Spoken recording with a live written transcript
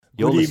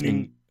You're Good listening.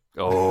 evening.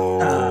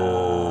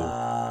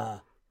 Oh.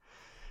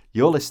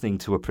 You're listening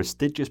to a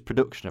prestigious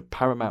production of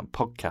Paramount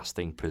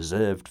Podcasting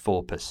preserved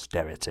for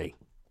posterity.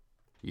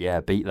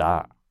 Yeah, beat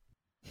that.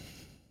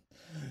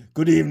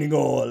 Good evening,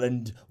 all,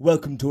 and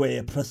welcome to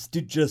a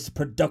prestigious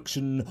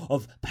production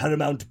of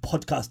Paramount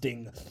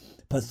Podcasting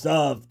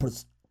preserved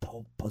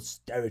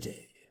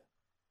posterity.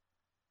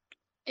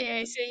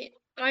 Yeah, see,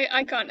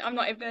 I can't. I'm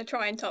not even going to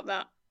try and top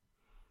that.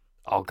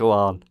 Oh, go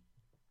on.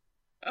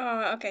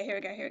 Oh, okay, here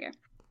we go.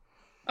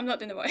 I'm not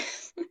doing the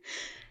voice.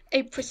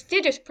 A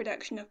prestigious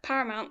production of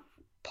Paramount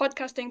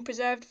Podcasting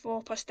preserved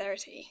for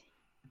posterity.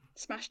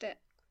 Smashed it.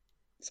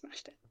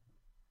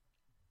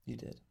 You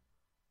did.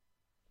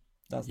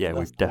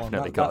 We've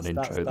definitely got an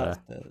intro there.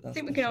 I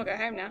think we can all go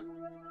home now.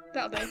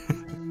 That'll do.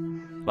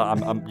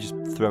 But I'm just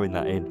throwing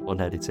that in,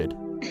 unedited.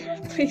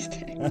 Please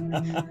do.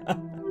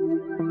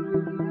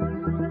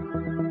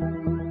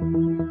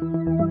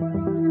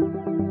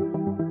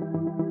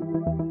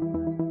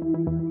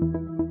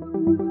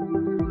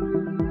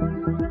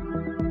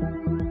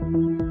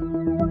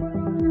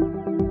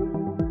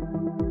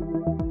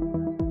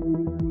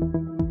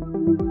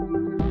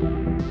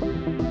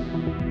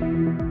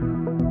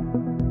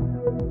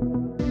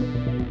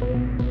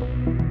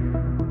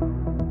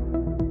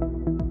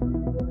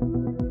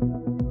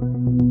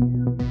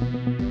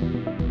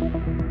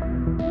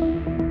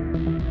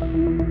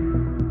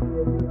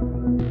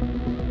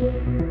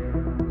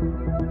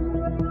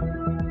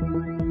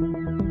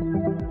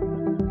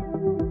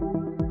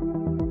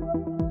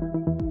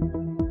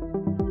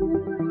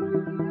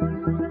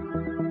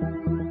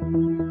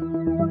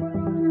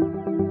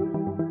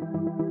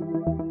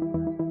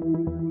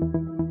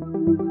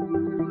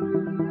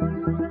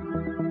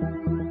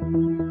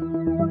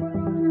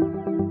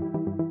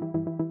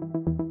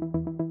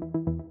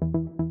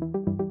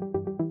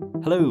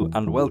 Hello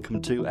and welcome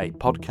to a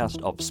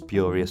podcast of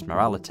spurious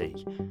morality.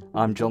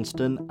 I'm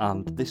Johnstone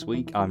and this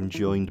week I'm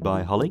joined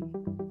by Holly.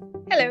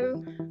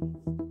 Hello.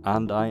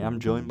 And I am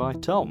joined by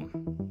Tom.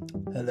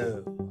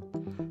 Hello.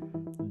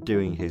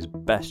 Doing his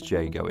best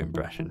Jago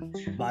impression.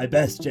 My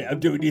best,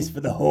 I'm doing this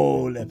for the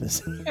whole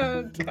episode.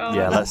 Oh, God.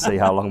 Yeah, let's see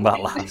how long that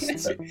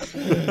lasts.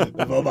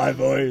 Before my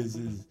voice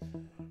is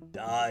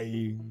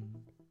dying.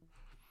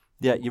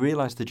 Yeah, you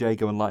realise the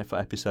Jago and Litefoot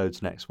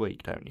episode's next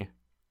week, don't you?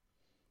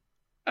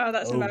 Oh,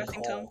 that's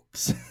embarrassing, Tom.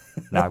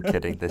 No, I'm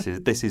kidding. This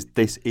is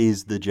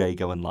the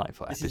Jago and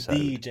Litefoot episode. This is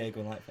the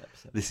Jago and Litefoot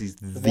episode. This is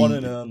the one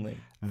and only.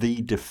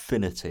 The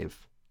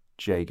definitive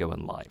Jago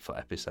and Litefoot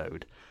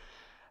episode.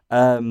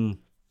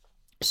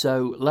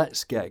 So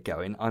let's get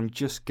going. I'm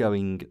just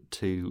going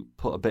to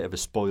put a bit of a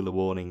spoiler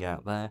warning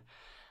out there.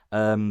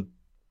 The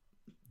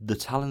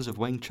Talons of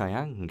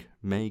Weng-Chiang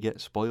may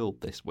get spoiled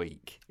this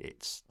week.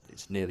 It's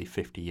nearly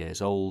 50 years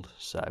old,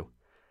 so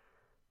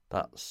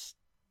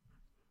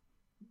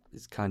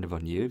it's kind of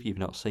on you if you've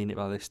not seen it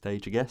by this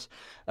stage, I guess.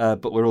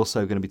 But we're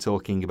also going to be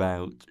talking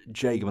about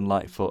Jago and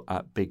Litefoot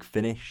at Big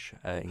Finish,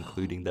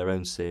 including their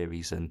own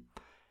series and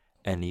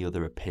any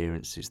other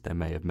appearances they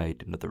may have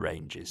made in other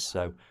ranges.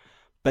 So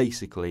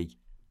basically,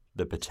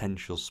 the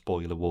potential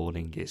spoiler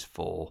warning is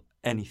for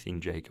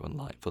anything Jago and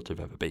Litefoot have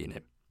ever been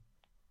in.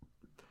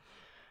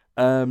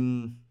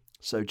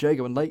 So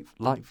Jago and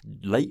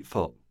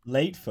Litefoot.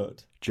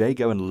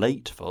 Jago and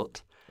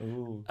Litefoot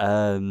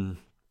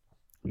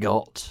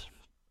got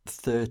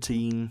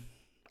 13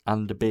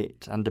 and a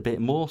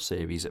bit more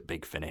series at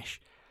Big Finish.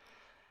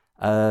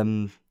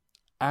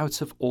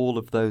 Out of all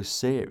of those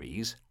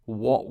series,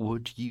 what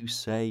would you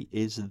say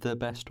is the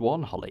best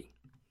one, Holly?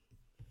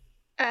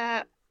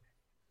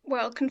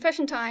 Well,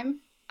 confession time.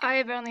 I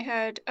have only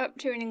heard up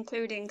to and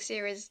including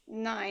series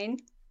 9.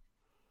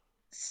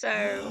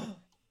 So,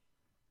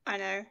 I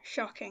know,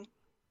 shocking.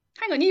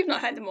 Hang on, you've not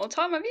heard them all,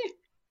 Tom, have you?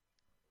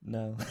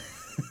 No.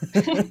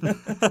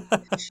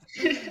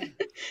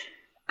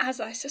 As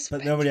I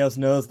suspect. But nobody else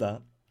knows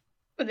that.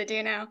 Well, they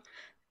do now.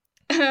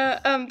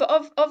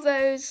 But of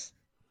those,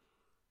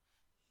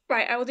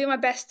 right, I will do my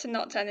best to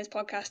not turn this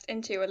podcast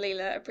into a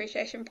Leela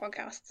appreciation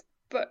podcast.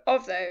 But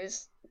of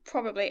those,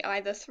 probably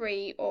either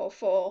 3 or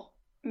 4,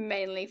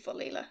 mainly for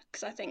Leela,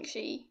 because I think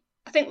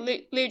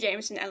Lou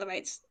Jameson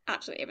elevates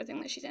absolutely everything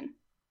that she's in,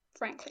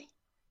 frankly.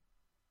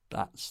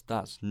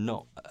 That's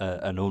not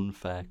an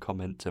unfair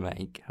comment to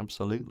make.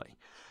 Absolutely.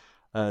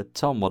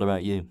 Tom, what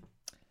about you?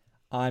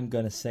 I'm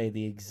going to say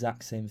the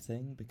exact same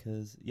thing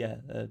because,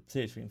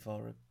 series 3 and 4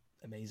 are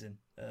amazing.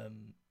 They're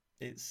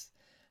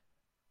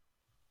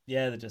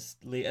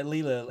just...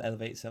 Leela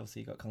elevates,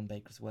 obviously, you got Colin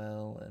Baker as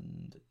well,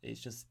 and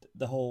it's just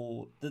the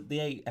whole... The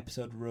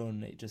 8-episode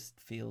run, it just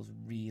feels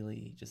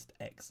really just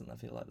excellent. I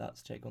feel like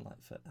that's Jago and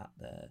Litefoot at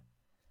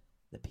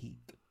the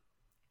peak.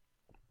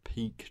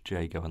 Peak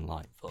Jago and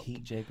Litefoot.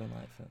 Peak Jago and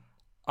Litefoot.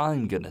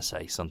 I'm going to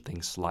say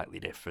something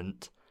slightly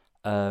different.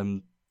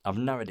 I've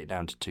narrowed it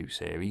down to 2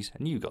 series,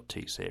 and you got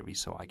 2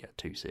 series, so I get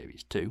 2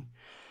 series too.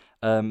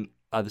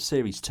 Either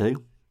series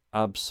 2,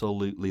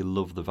 absolutely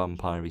love the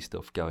vampire-y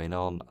stuff going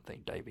on. I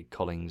think David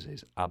Collins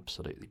is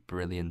absolutely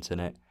brilliant in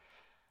it.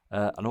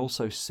 And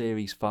also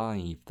series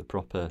 5, the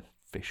proper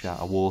fish out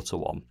of water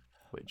one.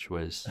 which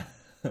was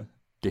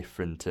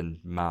different and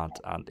mad,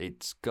 and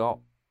it's got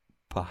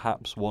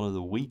perhaps one of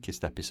the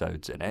weakest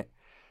episodes in it,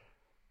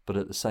 but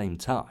at the same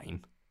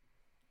time,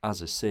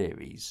 as a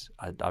series,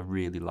 I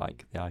really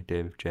like the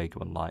idea of Jago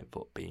and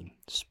Lightfoot being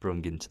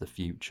sprung into the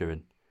future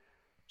and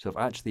sort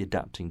of actually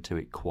adapting to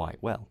it quite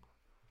well.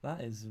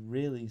 That is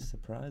really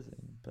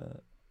surprising,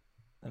 but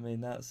I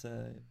mean that's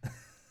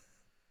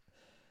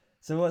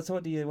So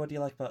what do you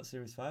like about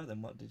Series 5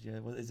 then?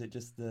 Is it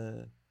just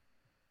the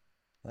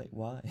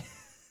why?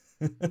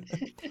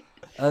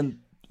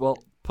 Well,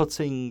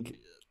 putting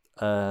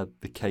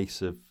the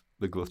case of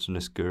the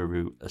gluttonous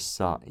guru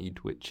aside,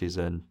 which is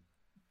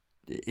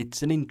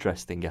it's an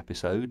interesting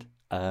episode.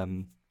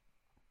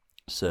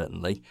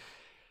 Certainly,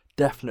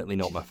 definitely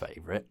not my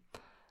favourite.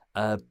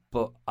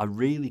 But I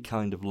really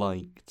kind of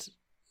liked.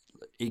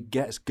 It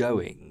gets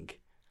going.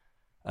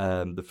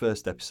 The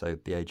first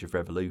episode, The Age of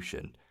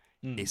Revolution.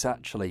 It's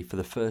actually, for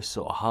the first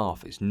sort of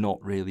half, it's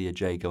not really a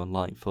Jago and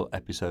Lightfoot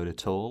episode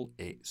at all.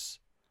 It's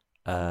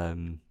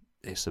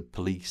a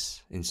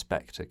police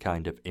inspector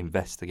kind of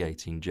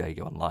investigating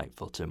Jago and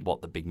Lightfoot and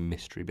what the big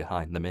mystery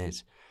behind them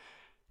is,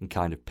 and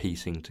kind of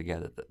piecing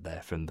together that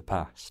they're from the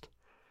past.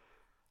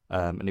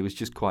 And it was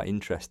just quite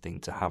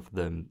interesting to have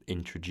them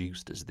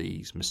introduced as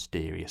these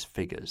mysterious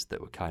figures that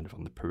were kind of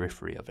on the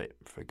periphery of it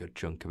for a good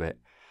chunk of it.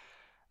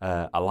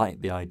 I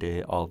like the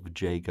idea of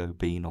Jago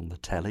being on the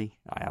telly.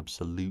 I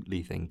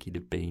absolutely think he'd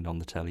have been on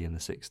the telly in the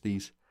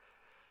 60s.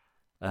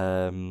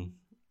 And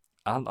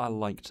I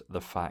liked the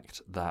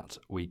fact that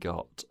we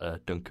got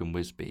Duncan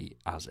Wisby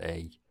as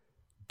a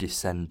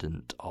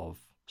descendant of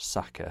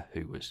Saka,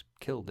 who was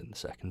killed in the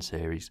second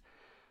series.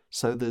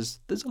 So there's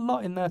a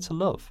lot in there to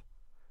love.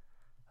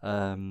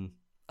 And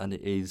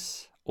it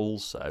is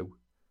also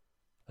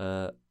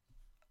the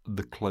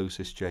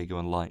closest Jago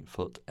and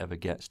Lightfoot ever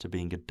gets to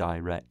being a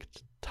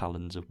direct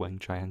Talons of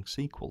Weng-Chiang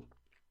sequel.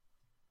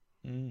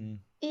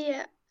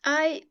 Yeah,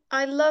 I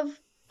love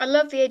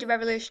the Age of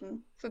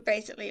Revolution for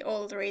basically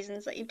all the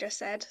reasons that you've just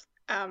said.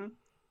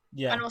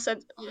 Yeah. And also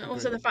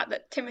the fact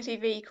that Timothy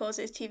V calls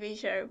his TV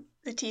show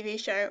the TV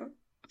show.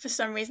 For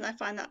some reason, I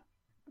find that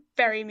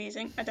very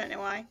amusing. I don't know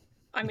why.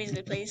 I'm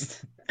easily pleased.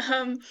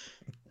 And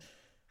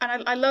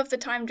I love the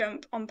time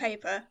jump on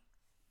paper.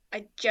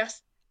 I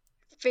just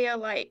feel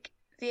like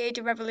the Age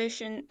of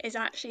Revolution is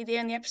actually the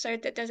only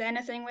episode that does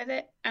anything with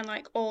it, and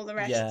all the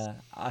rest. Yeah,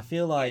 I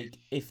feel like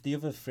if the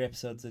other 3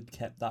 episodes had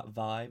kept that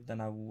vibe,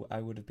 then I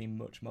would have been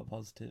much more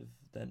positive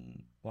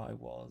than what I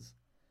was.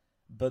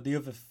 But the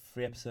other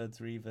 3 episodes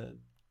were either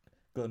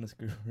Gluttonous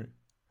Guru,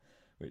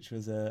 which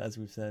was, as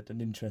we've said, an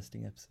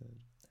interesting episode.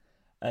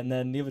 And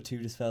then the other 2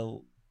 just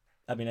felt,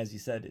 I mean, as you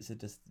said, it's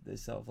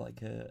sort of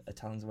like a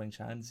Talons of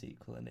Weng-Chiang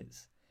sequel, and it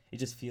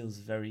just feels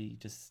very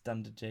just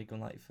standard Jago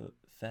and Lightfoot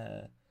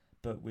fare,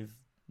 but with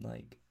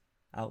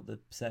out the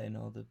setting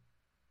or the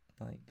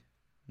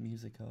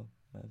music or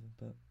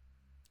whatever.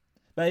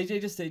 But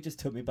it just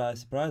took me by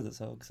surprise. That's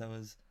all, because I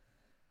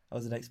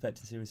wasn't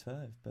expecting Series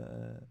 5,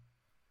 but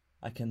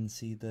I can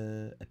see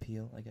the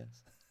appeal, I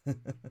guess.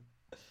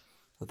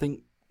 I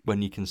think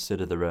when you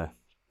consider there are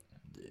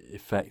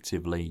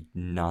effectively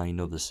 9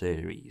 other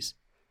series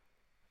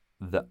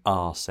that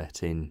are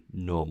set in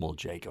normal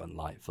Jago and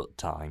Lightfoot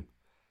time,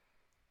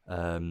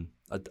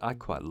 I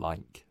quite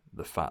like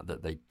the fact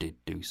that they did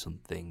do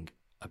something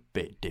a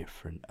bit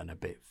different and a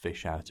bit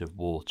fish out of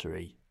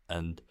watery.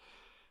 And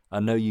I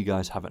know you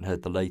guys haven't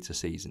heard the later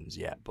seasons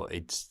yet, but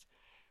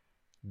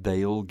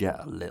they all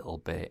get a little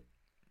bit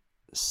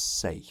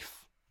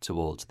safe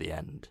towards the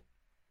end.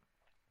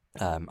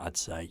 I'd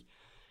say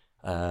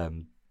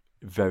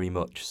very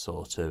much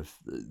sort of,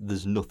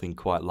 there's nothing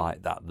quite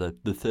like that. The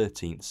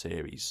 13th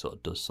series sort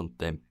of does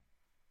something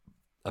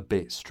a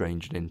bit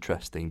strange and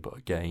interesting, but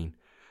again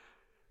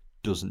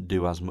doesn't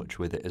do as much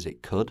with it as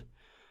it could.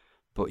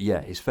 But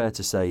yeah, it's fair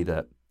to say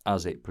that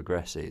as it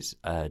progresses,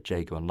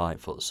 Jago and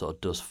Lightfoot sort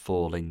of does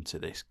fall into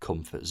this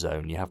comfort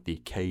zone. You have the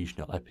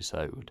occasional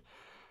episode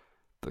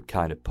that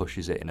kind of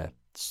pushes it in a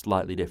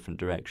slightly different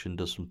direction,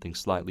 does something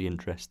slightly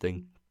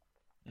interesting.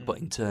 But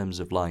in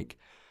terms of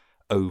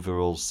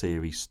overall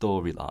series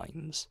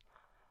storylines,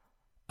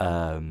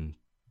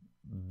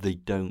 they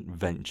don't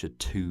venture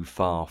too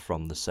far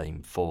from the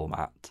same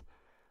format,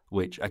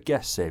 which I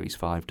guess Series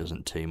 5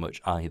 doesn't too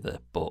much either,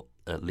 but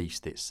at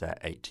least it's set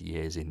 80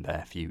 years in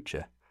their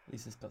future. At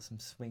least it's got some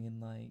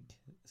swinging,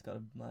 it's got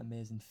an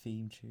amazing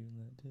theme tune.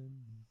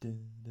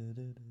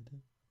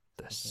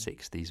 The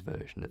 60s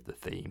version of the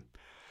theme.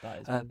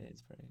 That is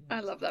it's very nice. I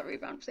love that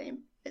rebound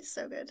theme. It's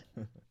so good.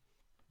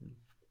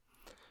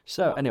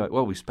 So anyway,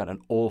 well, we've spent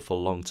an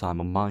awful long time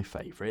on my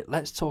favourite.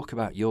 Let's talk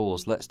about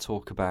yours. Let's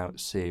talk about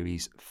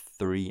Series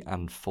 3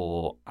 and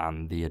 4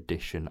 and the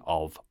addition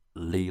of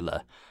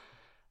Leela.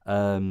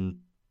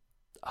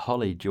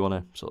 Holly, do you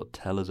want to sort of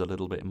tell us a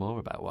little bit more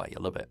about why you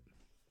love it?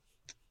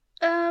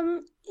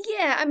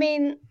 Yeah, I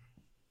mean,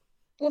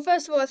 well,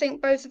 first of all, I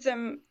think both of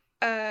them,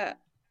 the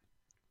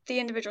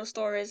individual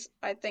stories,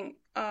 I think,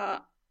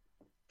 are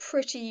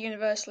pretty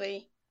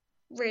universally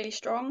really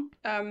strong.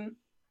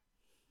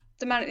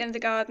 The Man at the End of the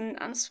Garden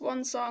and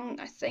Swan Song,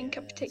 I think,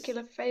 are Yes.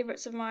 particular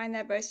favourites of mine.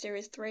 They're both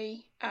series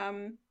 3.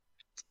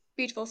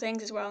 Beautiful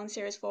Things as well in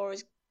series 4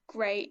 is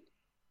great.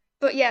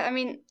 But yeah, I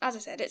mean, as I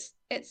said,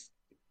 it's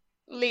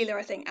Leela,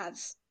 I think,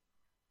 adds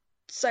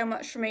so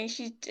much for me.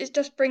 It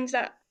just brings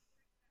that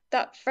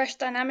fresh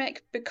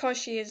dynamic because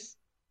she is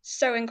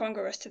so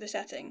incongruous to the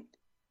setting.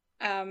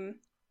 And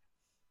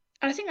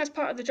I think that's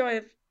part of the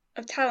joy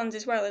of Talons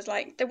as well, is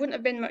like there wouldn't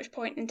have been much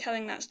point in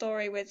telling that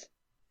story with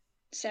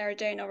Sarah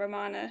Jane or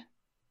Romana.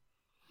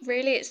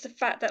 Really, it's the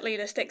fact that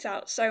Leela sticks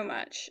out so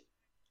much.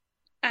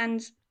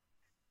 And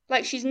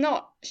like, she's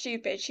not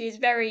stupid, she is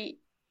very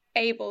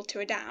able to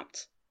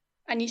adapt.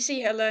 And you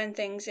see her learn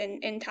things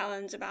in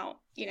Talons about,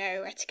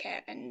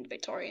 etiquette and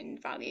Victorian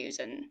values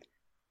and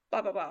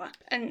blah blah blah.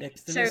 And Yeah,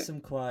 because there is some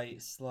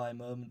quite sly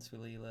moments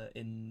with Leela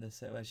in the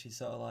set where she's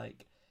sort of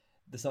like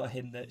the sort of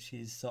hint that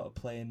she's sort of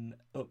playing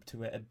up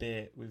to it a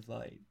bit with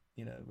like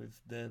with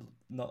the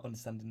not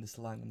understanding the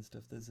slang and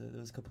stuff. There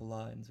was a couple of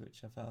lines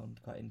which I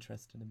found quite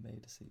interesting and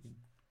made a scene.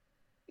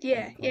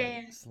 yeah.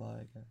 Sly,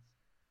 I guess.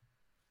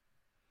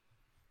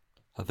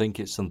 I think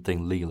it's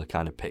something Leela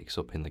kind of picks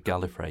up in the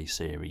Gallifrey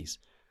series,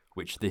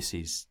 which this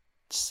is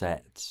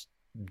set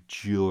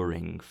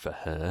during for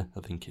her, I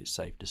think it's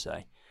safe to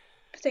say.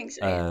 I think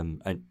so. Yeah.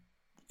 And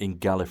in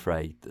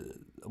Gallifrey,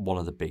 one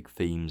of the big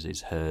themes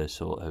is her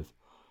sort of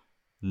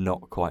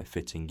not quite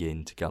fitting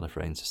into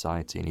Gallifreyan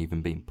society and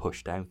even being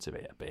pushed out of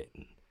it a bit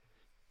and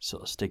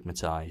sort of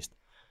stigmatised.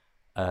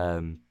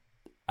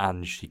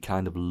 And she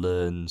kind of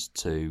learns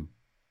to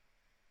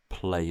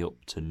play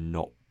up to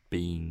not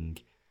being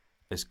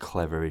as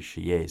clever as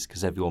she is,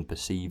 because everyone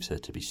perceives her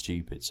to be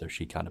stupid, so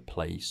she kind of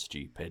plays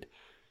stupid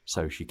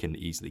so she can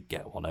easily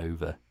get one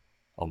over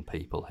on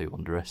people who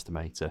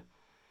underestimate her.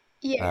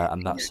 Yeah.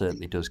 And that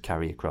certainly does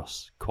carry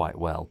across quite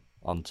well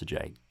onto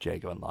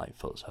Jago and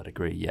Lightfoot, so I'd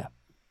agree, yeah.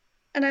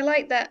 And I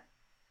like that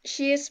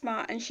she is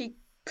smart and she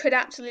could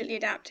absolutely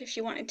adapt if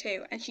she wanted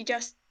to, and she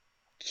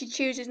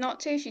chooses not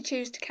to. She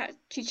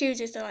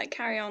chooses to like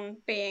carry on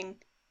being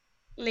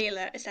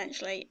Leela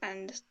essentially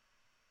and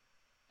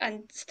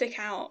stick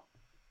out,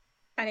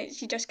 and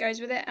she just goes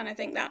with it. And I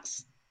think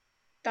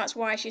that's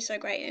why she's so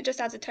great. And it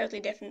just adds a totally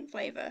different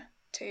flavour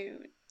to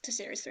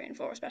series 3 and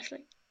 4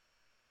 especially.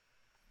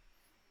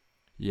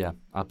 Yeah,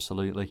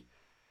 absolutely.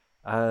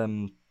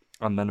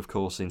 And then, of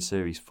course, in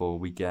Series 4,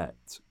 we get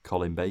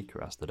Colin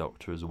Baker as the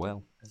Doctor as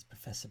well. As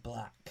Professor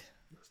Black.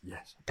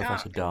 Yes,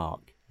 Professor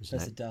Dark, isn't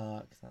Professor it?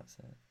 Dark, that's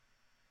it.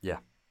 Yeah.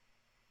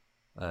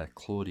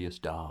 Claudius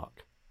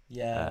Dark.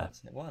 Yeah,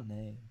 that's it. What a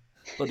name.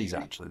 But he's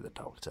actually the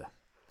Doctor.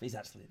 He's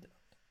actually the Doctor.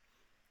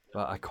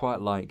 But I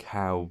quite like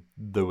how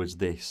there was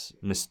this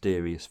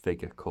mysterious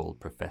figure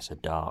called Professor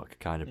Dark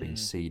kind of being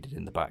seeded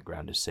in the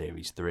background of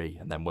Series 3,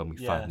 and then when we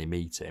finally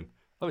meet him,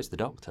 oh, it's the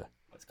Doctor.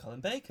 It's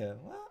Colin Baker.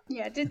 What?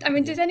 Yeah, did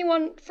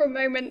anyone for a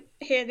moment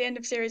hear the end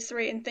of Series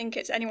 3 and think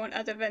it's anyone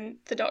other than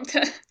the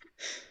Doctor?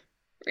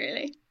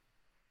 Really?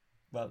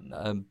 Well,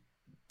 no.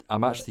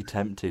 I'm actually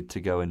tempted to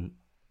go and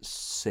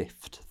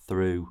sift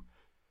through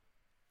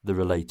the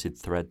related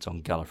threads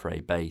on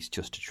Gallifrey Base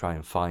just to try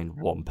and find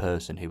one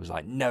person who was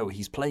like, no,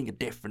 he's playing a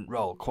different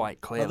role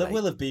quite clearly. Well, there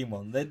will have been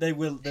one. There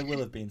will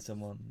have been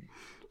someone.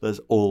 There's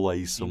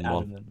always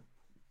someone.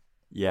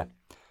 Yeah.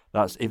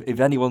 That's if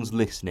anyone's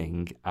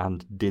listening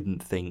and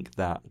didn't think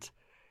that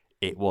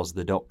it was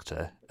the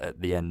Doctor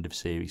at the end of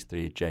Series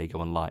 3 of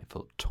Jago and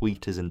Lightfoot,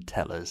 tweet us and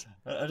tell us.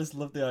 I just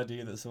love the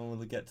idea that someone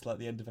will get to like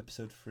the end of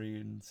episode 3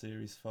 in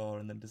Series 4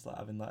 and then just like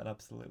having like an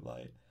absolute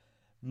like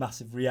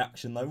massive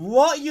reaction like,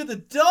 what, you're the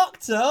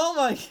Doctor? Oh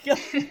my god.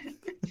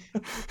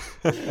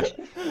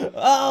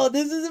 Oh,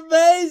 this is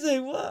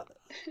amazing. What?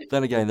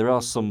 Then again, there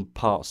are some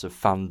parts of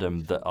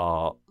fandom that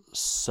are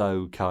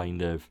so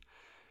kind of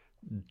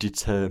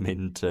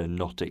determined to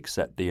not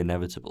accept the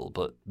inevitable,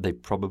 but they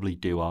probably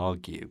do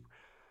argue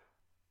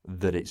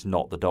that it's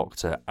not the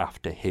Doctor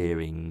after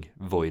hearing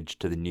Voyage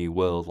to the New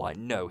World. Like,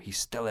 no, he's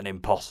still an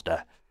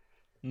imposter.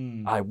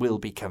 I will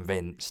be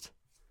convinced.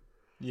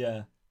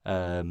 Yeah.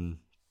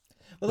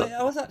 But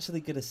I was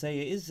actually going to say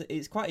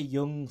it's quite a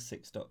young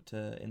Sixth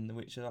Doctor, in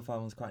which I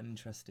found was quite an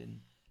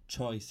interesting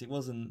choice. It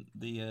wasn't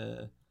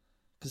the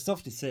because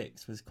Softy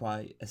 6 was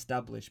quite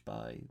established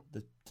by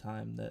the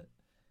time that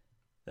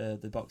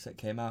the box set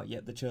came out,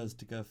 yet they chose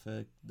to go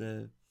for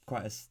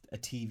quite a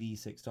TV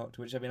Sixth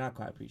Doctor, which I mean I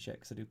quite appreciate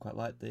because I do quite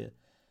like the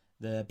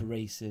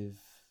abrasive,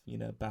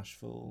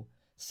 bashful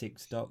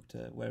Sixth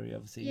Doctor, where he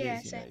obviously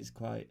he's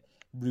quite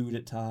rude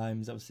at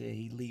times. Obviously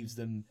he leaves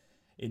them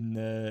in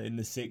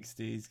the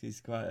 60s. He's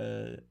quite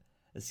a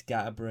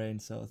scatterbrain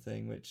sort of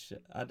thing, which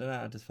I don't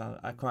know.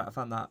 I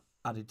found that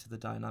added to the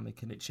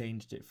dynamic, and it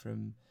changed it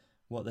from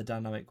what the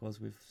dynamic was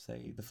with,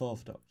 say, the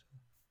Fourth Doctor.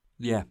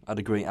 Yeah, I'd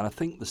agree. And I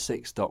think the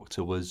Sixth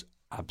Doctor was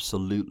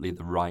absolutely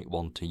the right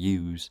one to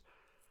use.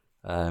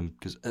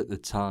 Because at the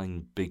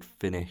time, Big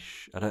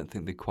Finish, I don't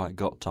think they quite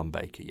got Tom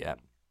Baker yet.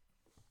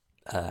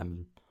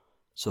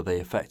 So they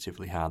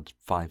effectively had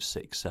 5,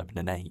 6, 7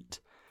 and 8.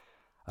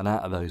 And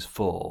out of those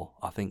 4,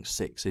 I think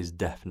 6 is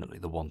definitely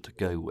the one to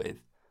go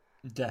with.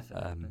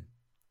 Definitely.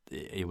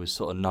 it was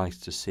sort of nice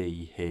to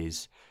see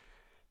his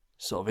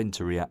sort of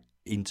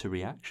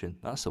interaction.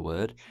 That's a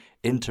word.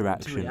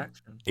 Interaction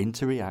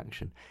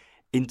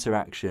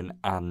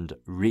and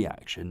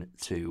reaction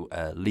to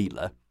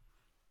Leela.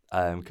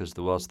 Because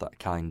there was that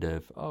kind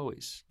of, oh,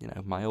 it's,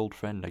 my old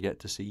friend, I get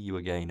to see you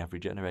again. I've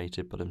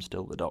regenerated, but I'm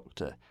still the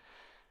Doctor.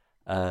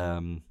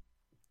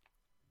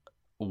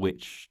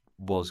 Which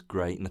was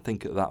great. And I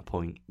think at that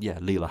point,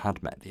 Leela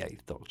had met the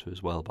Eighth Doctor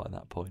as well by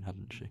that point,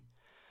 hadn't she?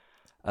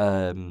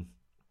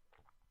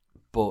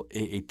 But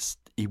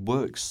he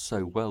works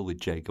so well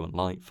with Jago and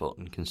Lightfoot,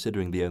 and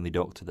considering the only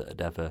Doctor that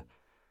had ever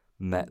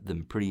met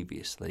them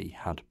previously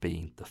had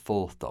been the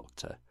Fourth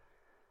Doctor,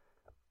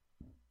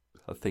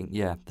 I think,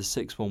 the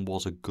sixth one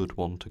was a good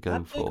one to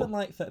go for. Jago and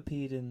Lightfoot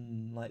appeared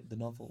in the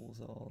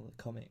novels or the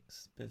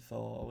comics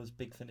before, or was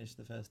Big Finish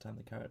the first time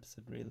the characters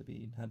had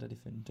really had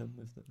anything done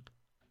with them?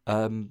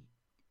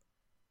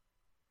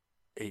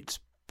 It's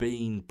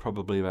been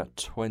probably about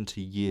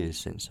 20 years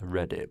since I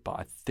read it, but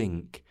I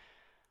think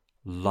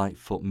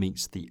Lightfoot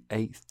meets the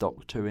Eighth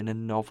Doctor in a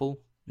novel.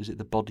 Is it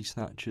the Body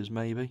Snatchers,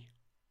 maybe?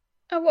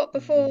 Oh, what,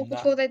 before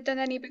they'd done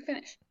any Big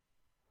Finish?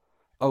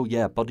 Oh,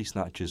 yeah, Body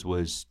Snatchers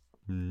was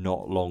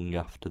not long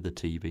after the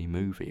TV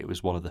movie. It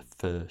was one of the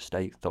first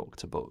Eighth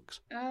Doctor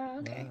books. Oh,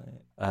 okay.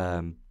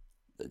 Right.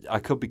 I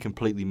could be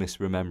completely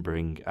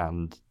misremembering,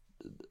 and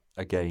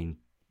again,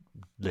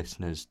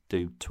 listeners,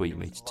 do tweet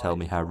me to tell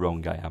me how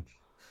wrong I am.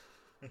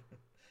 It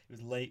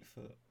was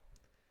Lightfoot.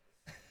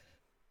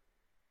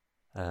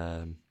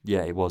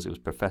 It was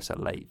Professor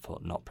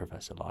Lightfoot, not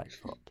Professor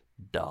Lightfoot.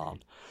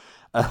 Darn.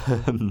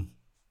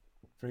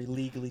 Very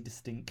legally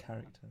distinct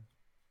character.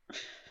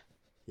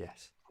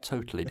 Yes,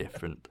 totally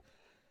different.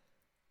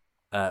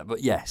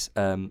 But yes,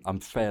 I'm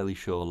fairly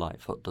sure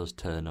Lightfoot does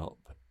turn up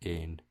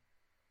in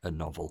a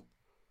novel,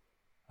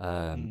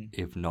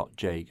 if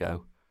not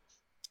Jago.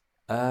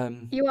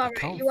 You are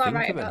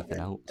right about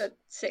the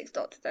Sixth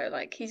Doctor though.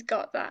 Like he's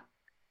got that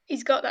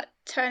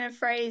turn of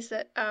phrase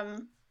that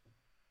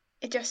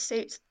it just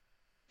suits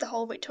the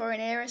whole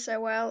Victorian era so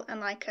well, and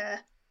like a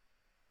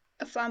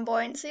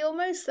flamboyancy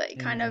almost that it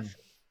kind of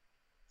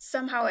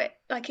somehow it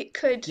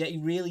could. Yeah, he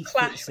really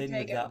fits in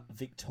with that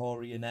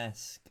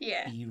Victorian-esque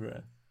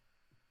era.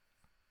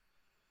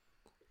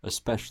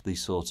 Especially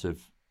sort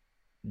of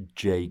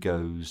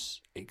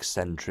Jago's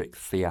eccentric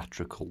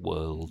theatrical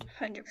world.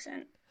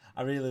 100%.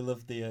 I really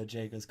love the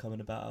Jago's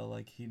comment about how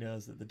he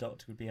knows that the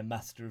Doctor would be a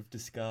master of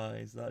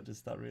disguise.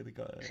 That really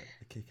got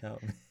a kick out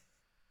of me.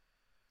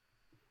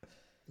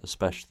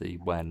 Especially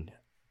when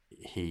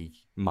he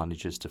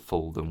manages to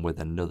fool them with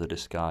another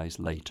disguise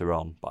later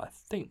on. But I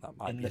think that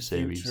might be a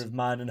series. In the future of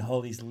mine and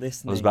Holly's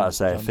listening. I was about to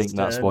say, Johnstone. I think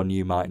that's one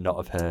you might not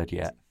have heard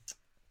yet.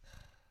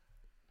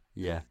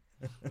 Yeah.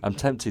 I'm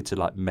tempted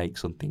to make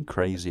something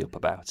crazy up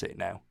about it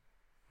now.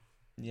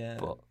 Yeah.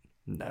 But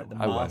no, the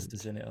I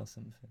Master's won't. in it or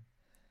something.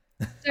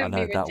 I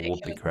know that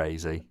would be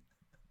crazy.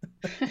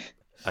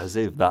 As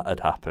if that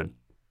had happened.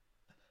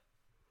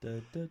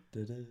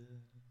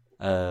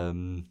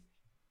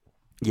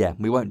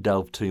 We won't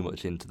delve too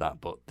much into that,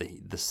 but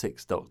the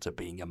Sixth Doctor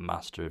being a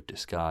master of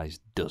disguise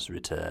does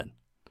return.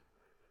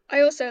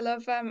 I also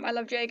love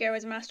Jago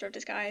as a master of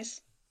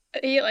disguise.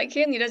 He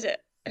only does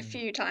it a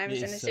few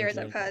times in the series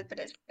I've heard, but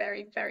it's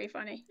very, very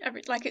funny.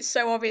 It's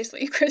so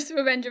obviously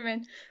Christopher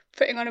Benjamin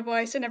putting on a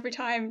voice, and every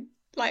time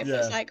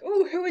Lightfoot's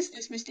oh, who is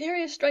this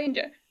mysterious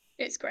stranger?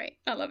 It's great.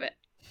 I love it.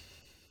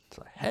 It's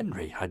like,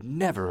 Henry, I'd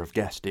never have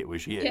guessed it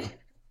was you. Yeah.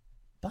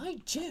 By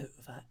Jove,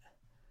 I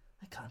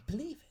can't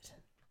believe it.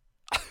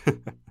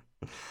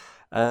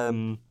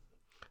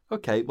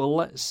 Okay, well,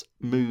 let's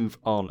move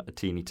on a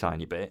teeny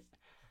tiny bit.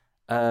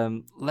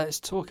 Let's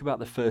talk about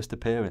the first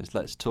appearance.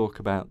 Let's talk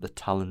about the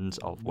Talons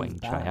of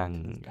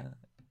Weng-Chiang,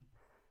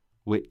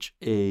 which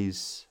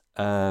is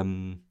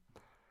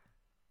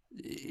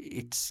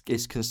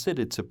it's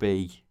considered to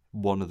be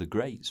one of the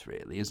greats,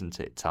 really, isn't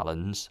it?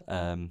 Talons.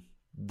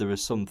 There are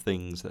some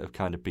things that have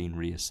kind of been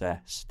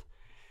reassessed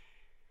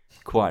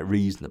quite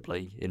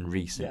reasonably in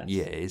recent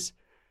years.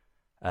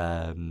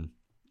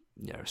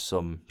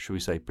 Some, shall we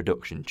say,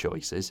 production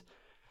choices.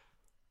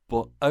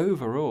 But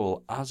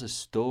overall, as a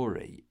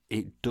story,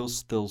 it does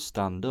still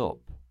stand up.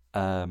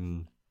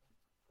 And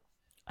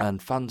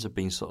fans have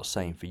been sort of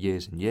saying for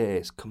years and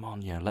years, come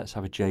on, let's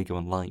have a Jago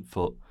and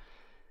Lightfoot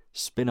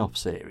spin-off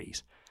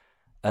series.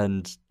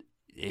 And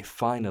it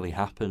finally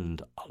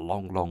happened a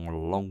long, long,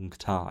 long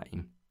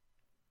time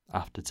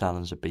after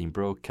Talons had been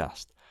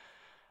broadcast.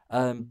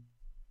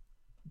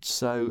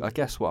 So I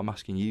guess what I'm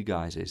asking you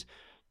guys is,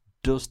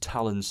 does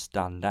Talons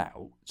stand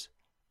out?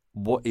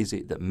 What is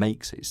it that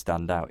makes it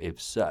stand out, if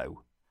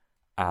so?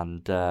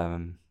 And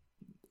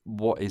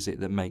what is it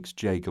that makes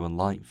Jago and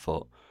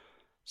Lightfoot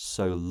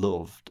so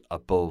loved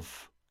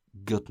above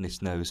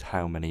goodness knows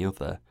how many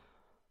other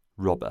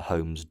Robert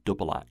Holmes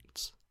double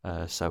acts?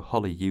 So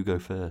Holly, you go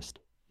first.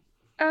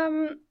 I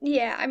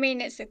mean,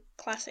 it's a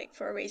classic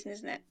for a reason,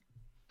 isn't it?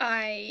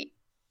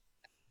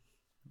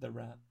 The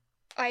rat.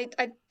 I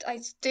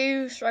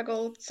do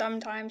struggle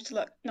sometimes to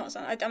look,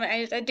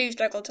 I do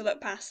struggle to look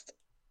past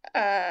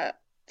the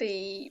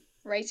the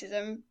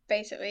racism,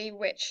 basically,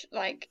 which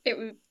like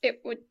it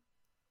would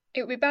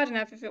be bad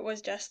enough if it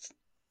was just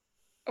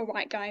a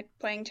white guy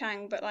playing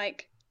Chang, but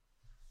like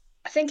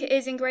I think it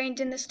is ingrained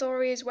in the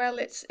story as well.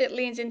 It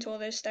leans into all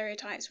those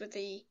stereotypes with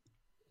the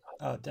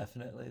Oh,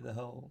 definitely. The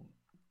whole,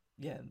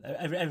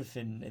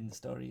 everything in the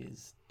story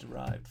is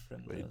derived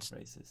from those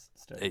racist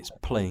stereotypes. It's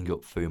playing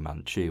up Fu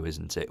Manchu,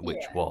 isn't it?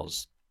 Which Yeah.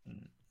 was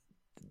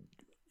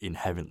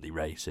inherently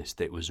racist.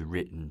 It was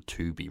written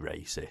to be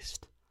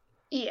racist.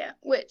 Yeah,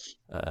 which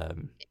Yeah.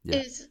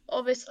 is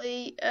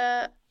obviously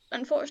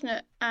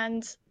unfortunate,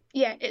 and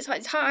yeah, it's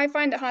hard, I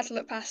find it hard to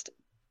look past,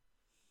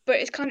 but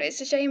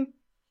it's a shame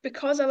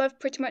because I love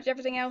pretty much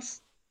everything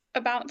else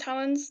about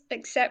Talons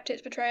except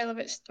its portrayal of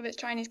its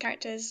Chinese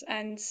characters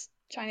and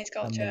Chinese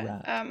And the culture.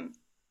 rap.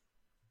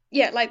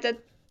 Yeah, like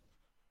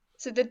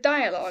the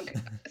dialogue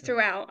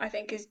throughout I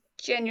think is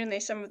genuinely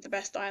some of the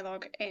best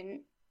dialogue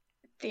in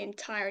the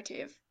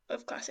entirety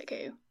of Classic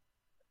Who.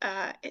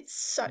 It's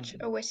such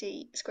a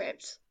witty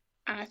script,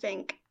 and I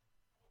think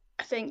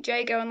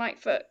Jago and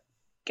Lightfoot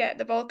get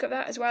the bulk of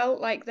that as well.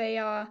 Like they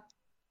are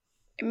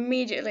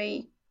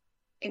immediately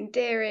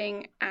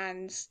endearing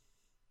and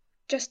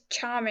just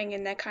charming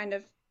in their kind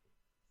of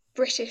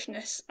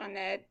Britishness and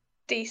their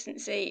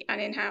decency and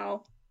in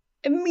how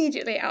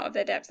immediately out of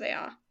their depth they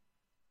are.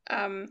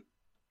 And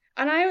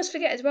I always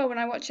forget as well when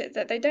I watch it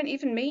that they don't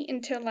even meet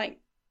until like,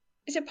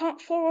 is it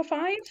part 4 or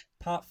 5?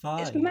 Part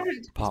 5. It's mad.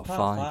 Part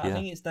 5, yeah. I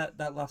think it's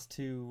that last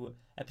 2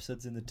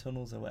 episodes in the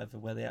tunnels or whatever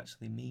where they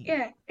actually meet.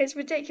 Yeah, it's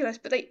ridiculous,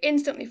 but they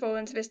instantly fall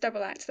into this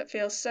double act that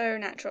feels so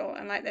natural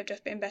and like they've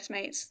just been best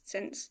mates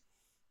since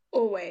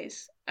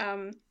always.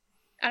 And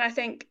I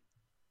think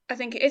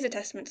it is a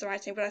testament to the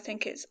writing, but I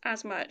think it's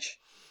as much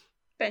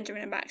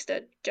Benjamin and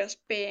Baxter just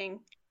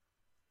being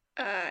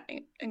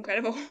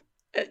incredible.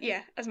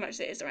 Yeah, as much as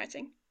it is the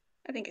writing.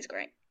 I think it's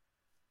great.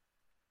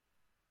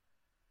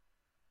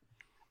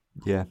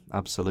 Yeah,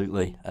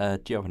 absolutely.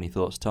 Do you have any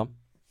thoughts, Tom?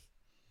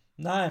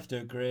 No, I have to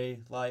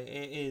agree. Like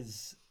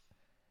it's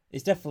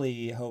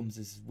definitely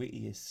Holmes's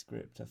wittiest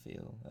script. I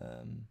feel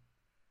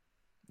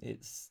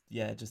it's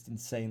just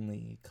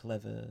insanely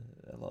clever.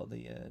 A lot of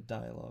the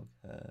dialogue.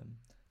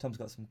 Tom's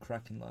got some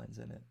cracking lines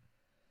in it.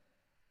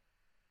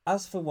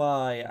 As for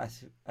why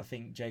I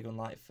think Jago and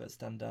Lightfoot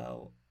stand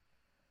out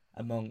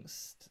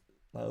amongst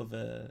like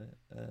other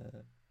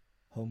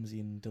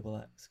Holmesian double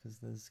acts, because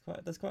there's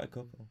quite a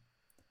couple.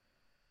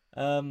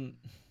 I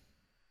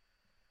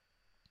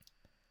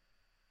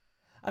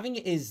think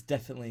it is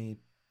definitely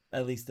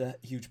at least a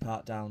huge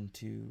part down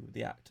to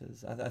the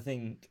actors. I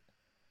think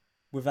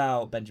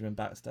without Benjamin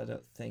Baxter, I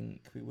don't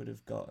think we would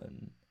have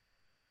gotten,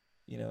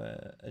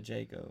 a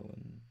Jago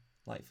and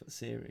Lightfoot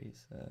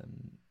series.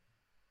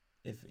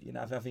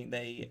 I think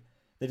they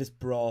just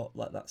brought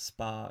like that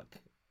spark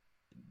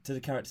to the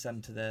characters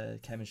and to their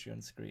chemistry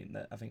on screen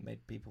that I think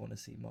made people want to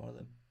see more of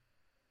them.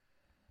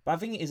 But I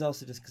think it is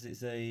also just because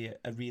it's a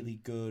really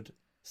good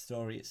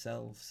story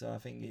itself. So I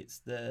think it's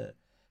the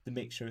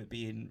mixture of it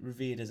being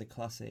revered as a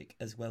classic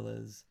as well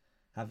as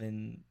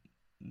having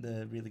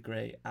the really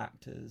great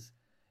actors.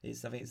 I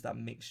think it's that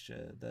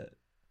mixture that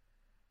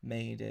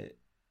made it,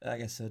 I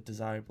guess, so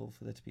desirable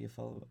for there to be a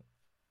follow-up.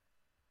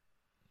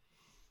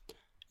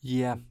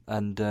 Yeah,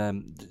 and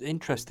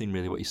interesting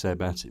really what you say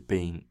about it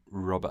being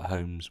Robert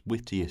Holmes'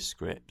 wittiest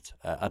script.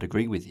 I'd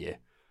agree with you.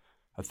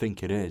 I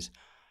think it is.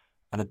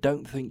 And I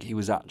don't think he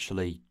was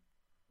actually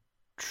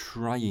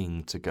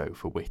trying to go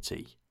for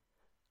witty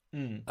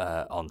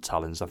on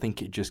Talons. I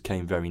think it just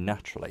came very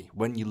naturally.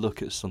 When you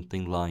look at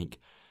something like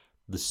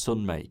The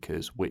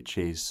Sunmakers, which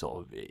is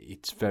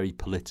it's very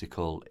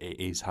political, it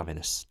is having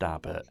a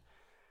stab at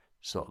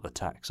sort of the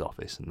tax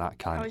office and that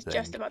kind of thing. I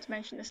was just about to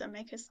mention The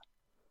Sunmakers.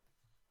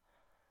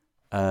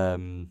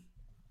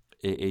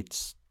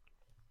 It's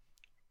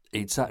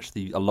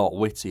actually a lot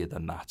wittier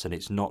than that, and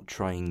it's not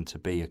trying to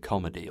be a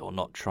comedy or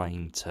not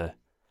trying to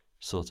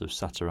sort of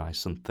satirise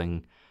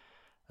something.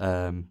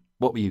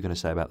 What were you going to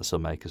say about The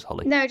Sunmakers,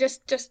 Holly? No,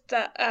 just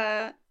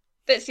that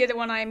that's the other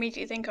one I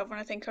immediately think of when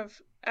I think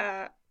of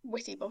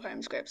witty Bob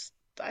Holmes scripts.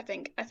 I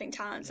think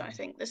Talons and I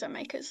think The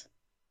Sunmakers.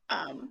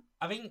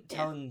 I think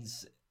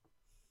Talons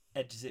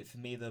edges it for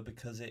me though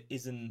because it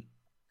isn't,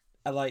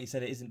 like you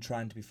said, it isn't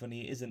trying to be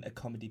funny. It isn't a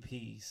comedy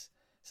piece.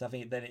 So I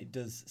think then it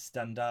does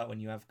stand out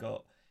when you have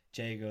got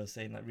Jago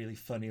saying like really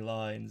funny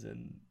lines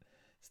and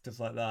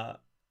stuff like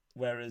that.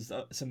 Whereas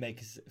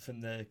Sunmakers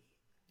from the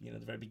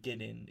the very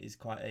beginning is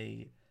quite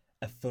a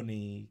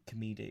funny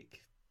comedic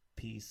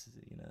piece,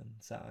 and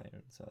satire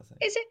and sort of thing.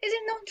 Is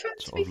it not trying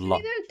to be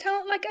funny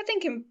though? Like I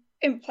think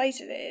in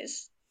places it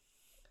is.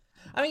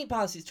 I think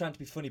parts it's trying to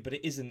be funny, but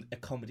it isn't a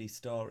comedy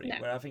story. No.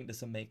 Where I think The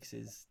Sunmakers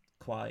is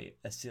quite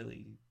a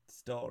silly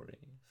story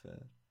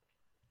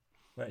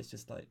where it's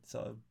just like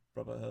sort of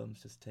Robert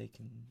Holmes just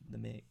taking the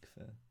mick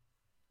for.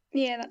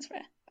 Yeah, that's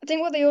fair. I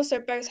think what they also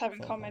both have in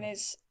common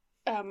is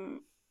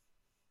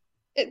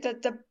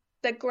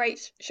the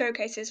great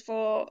showcases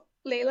for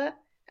Leela.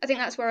 I think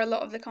that's where a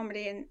lot of the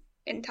comedy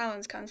in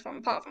Talons comes from,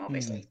 apart from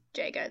obviously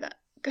Jago, that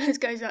goes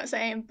without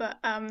saying. But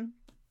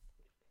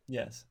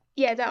Yes.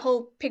 Yeah, that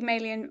whole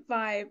Pygmalion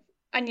vibe,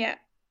 and yet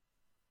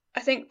I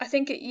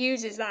think it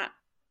uses that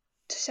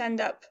to send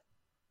up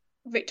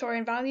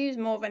Victorian values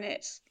more than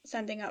it's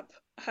sending up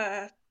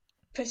her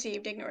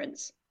perceived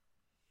ignorance.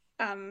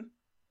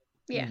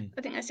 Yeah,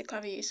 I think that's a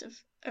clever use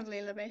of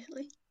Leela,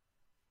 basically.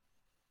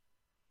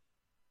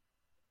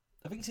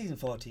 I think season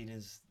 14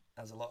 has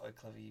a lot of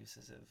clever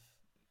uses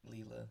of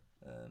Leela.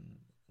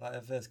 Like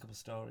her first couple of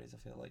stories, I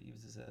feel like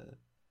uses a.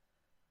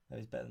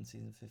 It's better than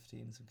season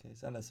 15 in some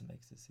cases. I know some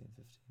makes it season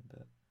 15,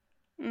 but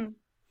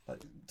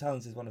like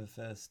Talons is one of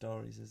the first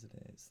stories, isn't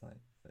it? It's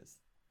like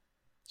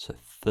it's a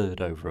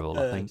third overall,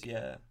 I think.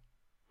 Yeah.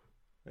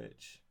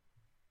 Which.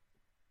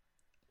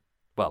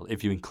 Well,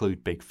 if you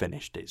include Big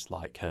Finished, it's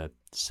like her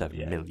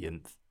 7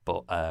 millionth,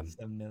 but 7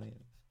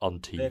 millionth. on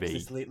TV.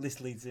 Yeah,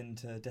 this leads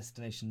into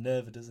Destination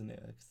Nerva, doesn't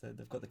it? Because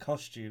they've got the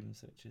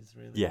costumes, which is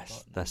really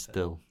yes,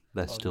 important.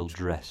 they're still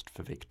dressed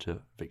for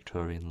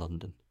Victorian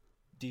London.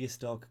 Do you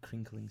stalk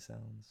crinkling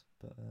sounds?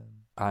 But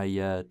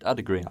I'd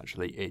agree.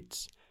 Actually,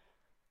 it's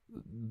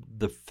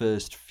the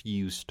first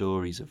few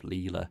stories of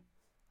Leela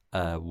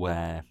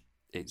where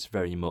it's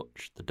very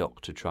much the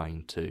Doctor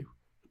trying to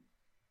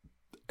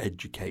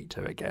educate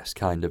her, I guess,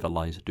 kind of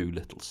Eliza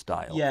Doolittle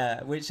style.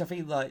 Yeah, which I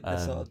feel like they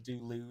sort of do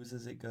lose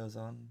as it goes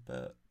on,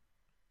 but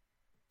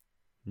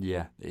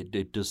yeah,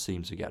 it does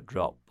seem to get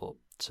dropped. But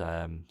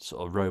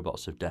sort of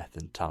Robots of Death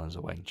and Talons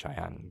of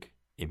Weng-Chiang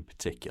in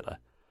particular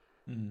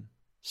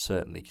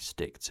certainly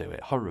stick to it.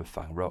 Horror of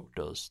Fang Rock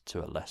does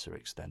to a lesser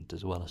extent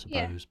as well, I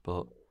suppose.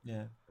 But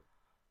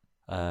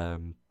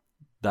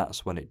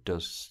that's when it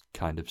does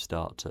kind of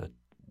start to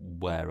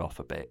wear off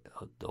a bit.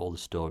 All the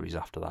stories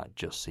after that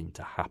just seem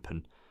to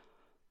happen.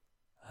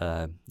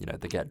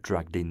 They get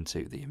dragged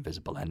into the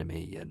Invisible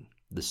Enemy and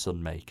the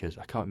Sunmakers.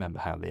 I can't remember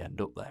how they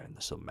end up there in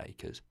the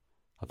Sunmakers.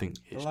 I think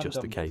it's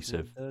just a case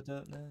of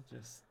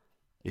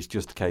it's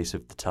just a case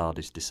of the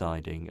TARDIS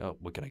deciding, oh,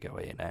 we're going to go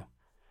here now.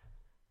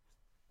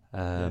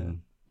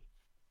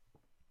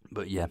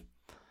 But yeah,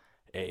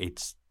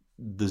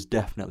 there's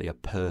definitely a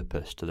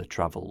purpose to the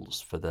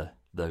travels for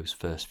those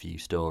first few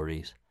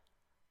stories,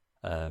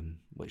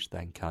 which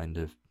then kind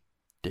of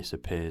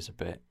disappears a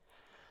bit.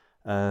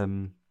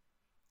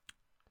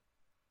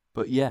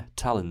 But yeah,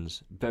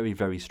 Talons, very,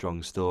 very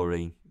strong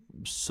story,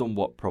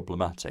 somewhat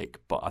problematic,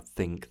 but I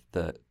think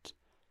that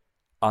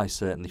I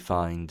certainly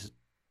find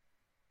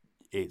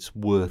it's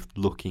worth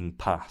looking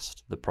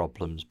past the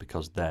problems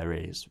because there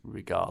is,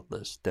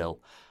 regardless,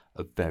 still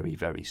a very,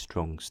 very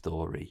strong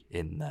story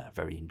in there,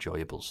 very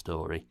enjoyable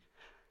story.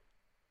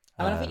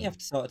 I think you have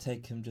to sort of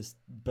take them just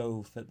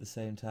both at the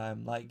same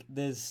time. Like,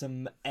 there's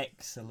some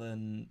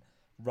excellent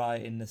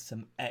writing, there's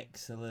some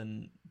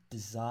excellent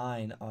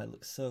design. Oh, it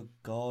looks so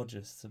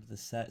gorgeous. Some of the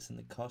sets and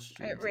the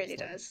costumes. It really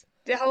does.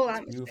 The whole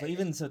atmosphere. Beautiful.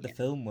 Even so, the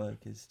film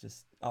work is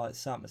just it's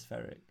so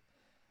atmospheric.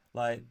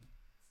 Like,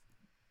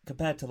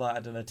 compared to, like, I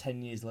don't know,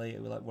 10 years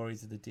later with, like,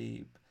 Warriors of the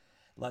Deep,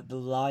 like, the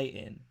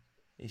lighting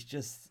is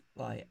just,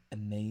 like,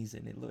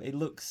 amazing. It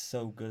looks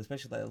so good,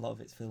 especially, like, a lot of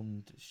it's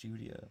filmed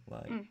studio.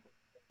 Like,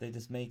 they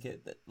just make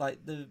it,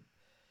 like, the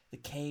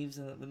caves,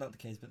 not the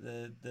caves, but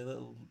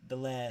the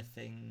lair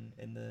thing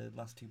in the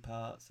last two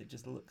parts, it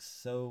just looks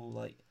so,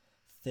 like,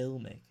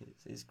 filmic.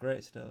 It's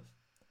great stuff.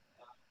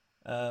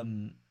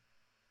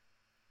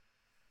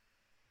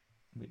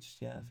 Which,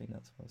 yeah, I think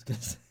that's what I was going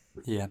to say.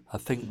 Yeah, I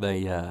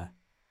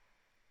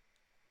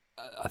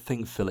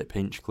think Philip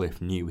Hinchcliffe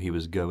knew he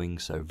was going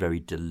so very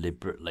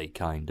deliberately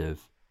kind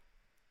of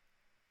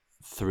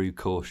threw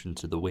caution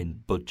to the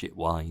wind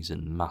budget-wise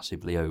and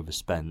massively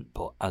overspent,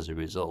 but as a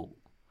result,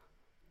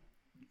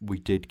 we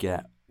did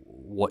get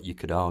what you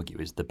could argue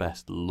is the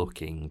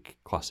best-looking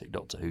classic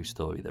Doctor Who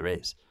story there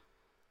is.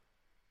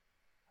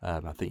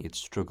 I think you'd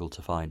struggle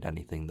to find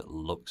anything that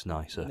looks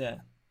nicer. Yeah.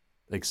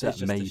 Except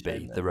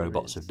maybe the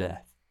Robots of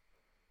Death.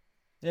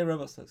 Yeah,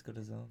 Robots looks good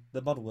as well.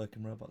 The model work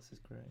in Robots is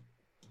great.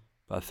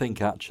 But I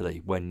think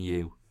actually when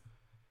you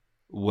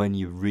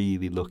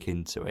really look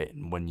into it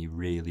and when you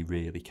really,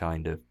 really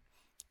kind of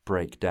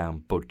break down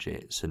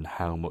budgets and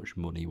how much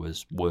money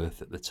was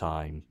worth at the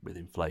time with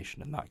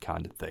inflation and that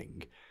kind of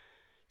thing,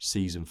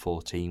 season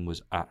 14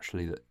 was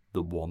actually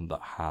the one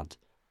that had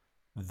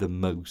the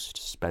most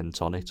spent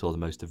on it or the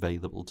most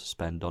available to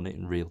spend on it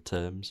in real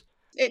terms.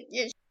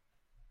 It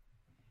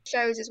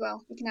shows as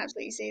well. You can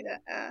absolutely see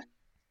that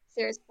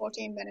Series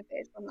 14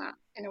 benefited from that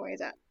in a way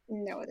that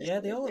no other.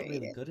 Yeah, they all look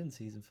really good in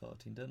season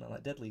 14, don't they?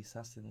 Like Deadly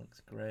Assassin looks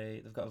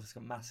great. They've got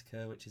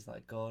Massacre, which is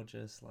like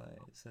gorgeous. Like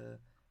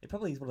it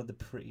probably is one of the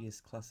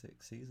prettiest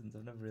classic seasons.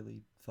 I've never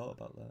really thought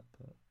about that,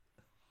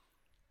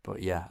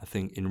 but yeah, I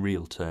think in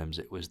real terms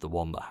it was the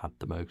one that had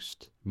the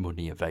most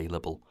money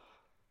available.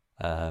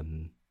 I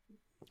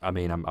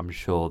mean, I'm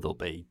sure there'll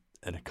be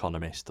an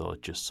economist or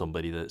just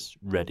somebody that's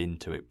read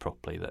into it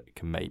properly that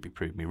can maybe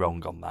prove me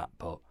wrong on that,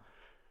 but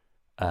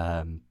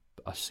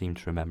I seem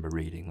to remember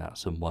reading that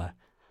somewhere.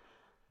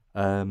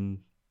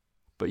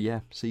 But yeah,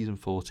 season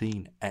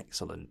 14,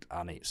 excellent,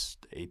 and it's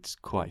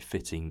quite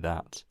fitting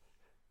that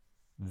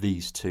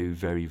these two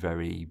very,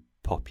 very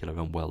popular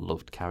and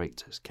well-loved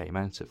characters came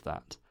out of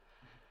that.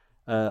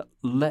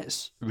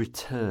 Let's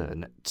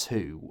return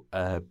to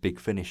Big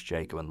Finish,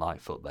 Jago and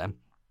Lightfoot then.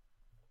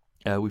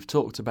 We've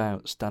talked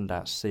about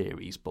standout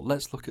series, but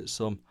let's look at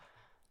some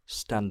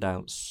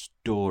standout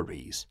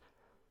stories.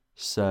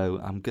 So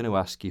I'm going to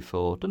ask you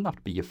for, doesn't have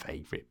to be your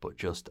favourite, but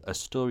just a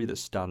story that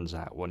stands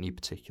out, one you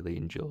particularly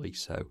enjoy.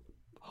 So,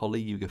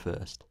 Holly, you go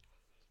first.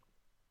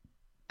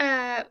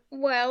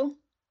 Well,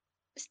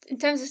 in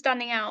terms of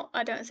standing out,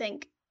 I don't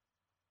think.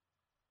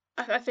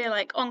 I feel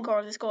like Encore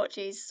of the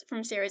Scorchies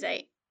from Series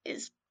 8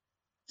 is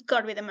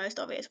got to be the most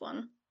obvious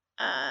one.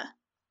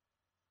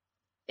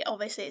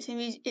 Obviously,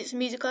 it's a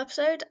musical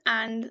episode,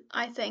 and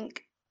I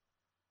think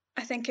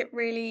it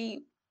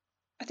really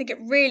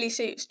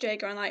suits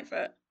Jago and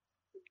Lightfoot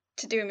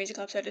to do a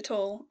musical episode at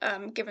all,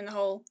 given the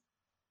whole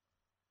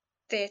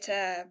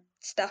theatre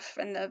stuff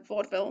and the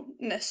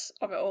vaudeville-ness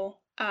of it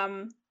all.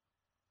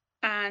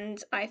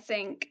 And I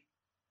think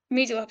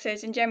musical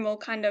episodes in general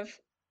kind of,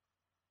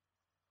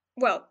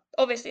 well,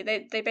 obviously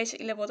they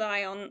basically live or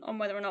die on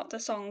whether or not the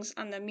songs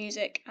and the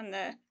music and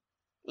the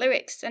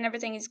lyrics and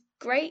everything is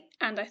great,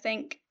 and I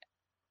think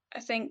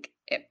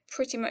it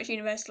pretty much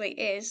universally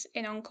is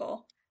in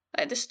Encore.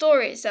 Like, the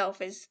story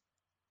itself is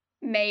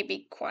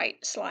maybe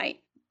quite slight,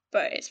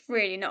 but it's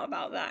really not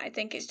about that. I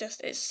think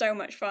it's so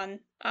much fun.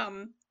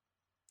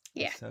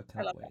 Yeah, So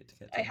I love wait it. to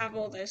get to I have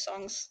all Encore. those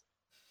songs.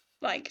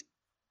 Like,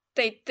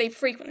 they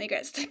frequently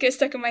get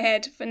stuck in my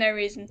head for no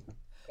reason,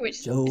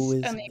 which Joe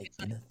is only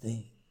making a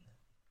thing.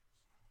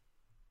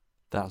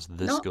 That's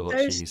the not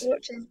those Scorchies.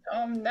 Scorchies.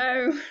 Oh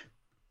no.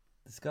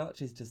 The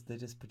Scorchies they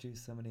just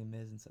produce so many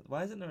amazing stuff.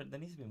 Why isn't there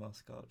needs to be more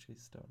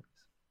Scorchies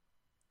stories?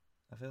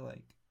 I feel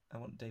like I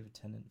want David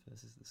Tennant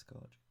versus the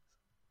Scorchies.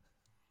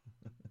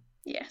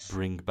 Yes.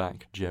 Bring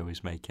back Joe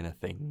is making a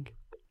thing.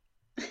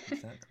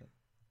 Exactly.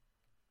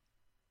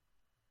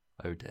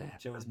 Oh dear.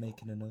 Joe is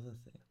making another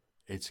thing.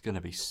 It's going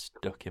to be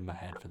stuck in my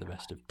head for the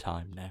rest of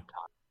time now.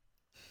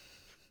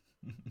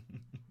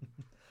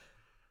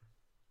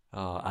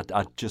 Oh,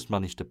 I just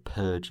managed to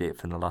purge it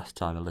from the last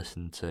time I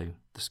listened to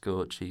the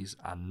Scorchies,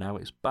 and now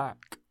it's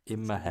back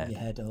in my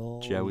head.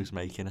 Joe is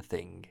making a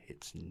thing.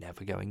 It's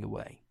never going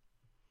away.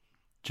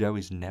 Joe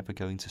is never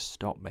going to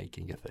stop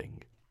making a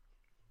thing.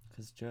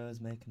 Because Joe is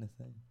making a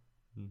thing.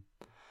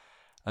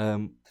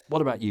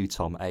 What about you,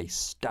 Tom? A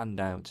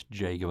standout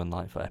Jago and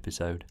Lightfoot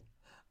episode?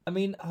 I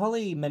mean,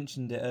 Holly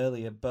mentioned it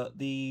earlier, but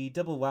the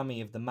double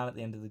whammy of The Man at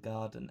the End of the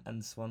Garden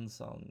and Swan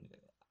Song,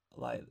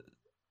 like,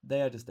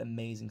 they are just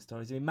amazing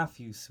stories. I mean,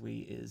 Matthew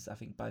Sweet is, I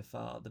think, by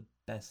far the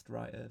best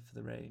writer for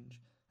the range.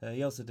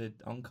 He also did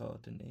Encore,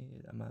 didn't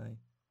he? Am I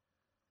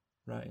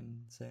right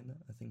in saying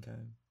that? I think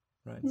I'm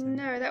right in saying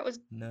that. No, that was.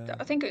 No.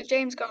 I think it was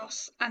James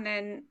Goss, and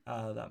then.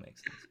 Oh, that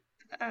makes sense.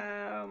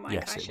 Oh my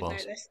Yes, gosh, I it should know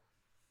was. this.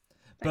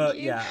 But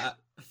you. yeah,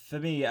 for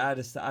me, I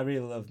really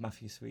love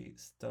Matthew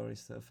Sweet's stories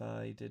so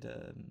far. He did,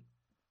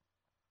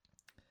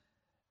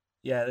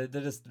 yeah,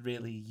 they're just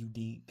really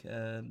unique.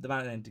 The Man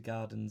at the End of the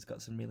Garden's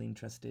got some really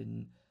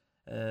interesting,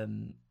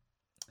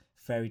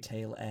 fairy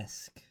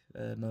tale-esque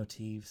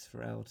motifs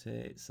throughout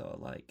it. It's sort of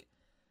like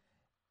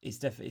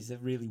it's a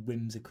really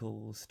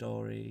whimsical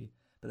story,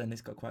 but then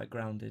it's got quite a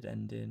grounded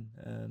ending.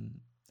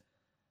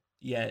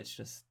 Yeah, it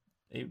just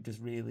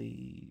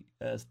really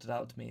stood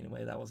out to me in a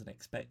way that I wasn't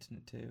expecting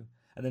it to.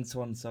 And then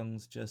Swan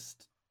Song's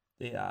just,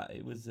 yeah,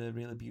 it was a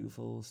really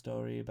beautiful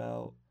story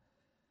about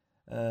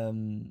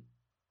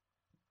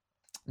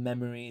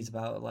memories,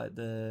 about like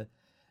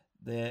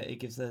it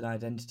gives an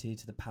identity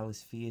to the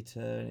Palace Theatre,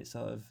 and it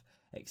sort of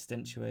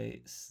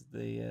accentuates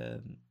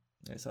it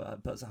sort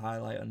of puts a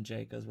highlight on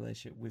Jaco's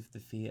relationship with the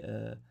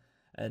theatre,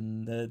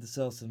 and there's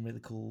also some really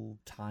cool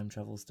time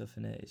travel stuff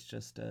in it. It's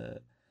just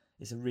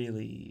it's a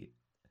really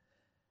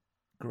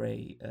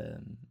great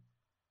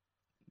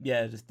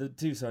yeah, just the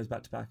two stories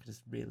back to back are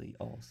just really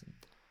awesome.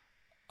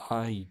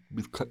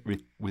 With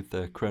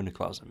the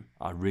Chronoclasm,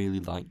 I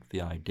really like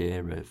the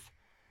idea of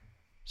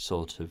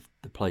sort of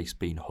the place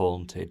being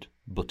haunted,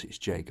 but it's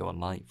Jago and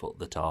Lightfoot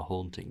that are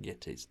haunting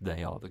it.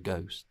 They are the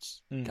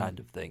ghosts kind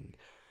of thing.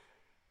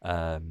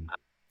 And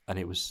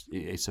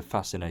it's a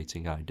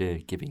fascinating idea,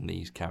 giving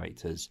these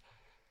characters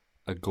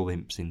a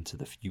glimpse into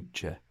the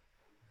future.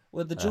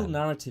 Well, the dual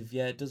narrative,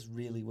 yeah, it does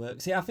really work.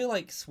 See, I feel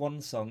like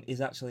Swan Song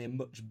is actually a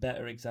much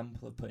better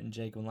example of putting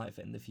Jago and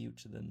Lightfoot in the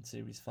future than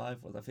Series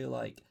 5 was. I feel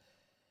like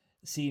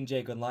seeing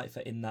Jago and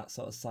Lightfoot in that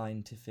sort of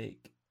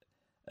scientific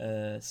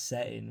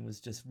setting was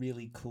just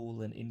really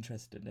cool and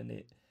interesting, and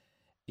it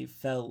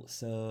felt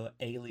so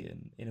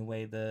alien in a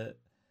way that,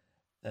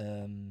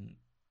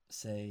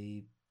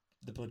 say,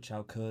 the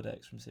Bloodchild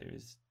Codex from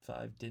Series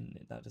 5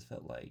 didn't. That just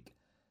felt like,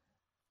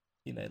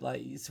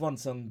 like Swan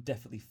Song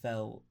definitely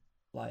felt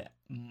like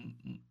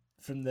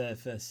from the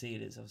first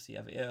series. Obviously,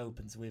 it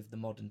opens with the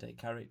modern day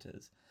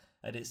characters,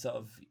 and it's sort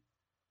of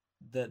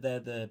they're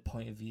the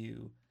point of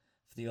view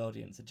for the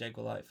audience. The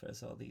Jago Lightfoot are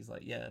sort of these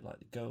like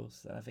the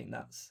ghosts, and I think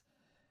that's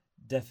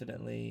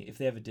definitely, if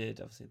they ever did,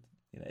 obviously,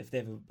 if they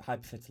ever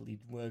hypothetically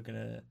were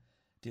gonna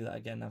do that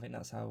again, I think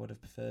that's how I would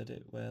have preferred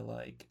it. Where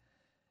like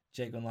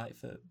Jago and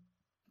Lightfoot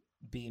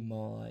being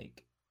more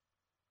like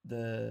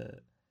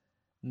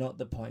not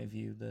the point of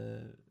view,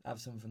 have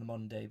someone from the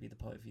modern day be the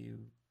point of view,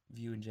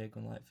 viewing Jago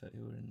and Lightfoot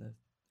who are in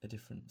a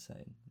different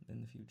setting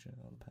in the future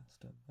or the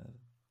past or whatever.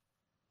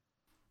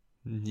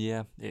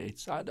 Yeah,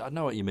 I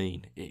know what you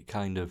mean. It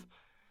kind of,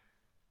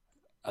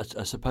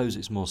 I suppose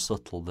it's more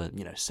subtle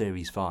than,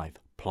 Series 5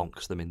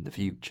 plonks them in the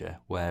future,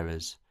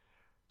 whereas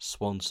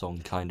Swan Song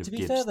kind of To be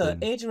gives fair, though, them...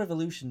 Age of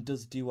Revolution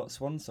does do what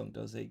Swan Song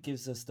does. It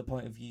gives us the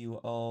point of view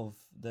of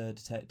the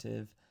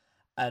detective,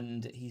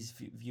 and he's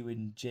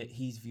viewing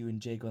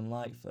Jago and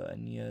Lightfoot,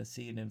 and you're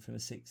seeing him from a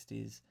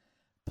 60s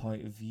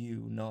point of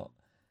view, not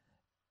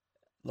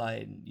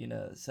like,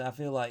 so I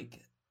feel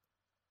like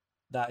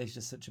that is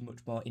just such a much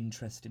more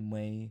interesting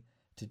way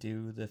to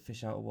do the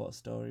fish out of water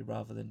story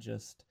rather than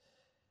just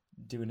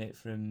doing it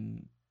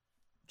from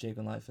Jago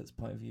and Lightfoot's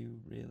point of view,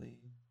 really.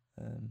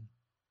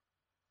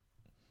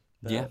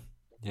 Yeah.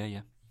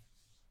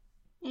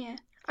 Yeah,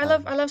 I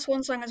love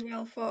Swan Song as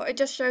well. For it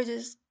just shows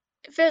us,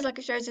 it feels like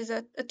it shows us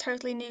a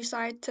totally new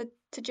side to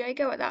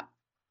Jago at that,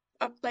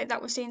 like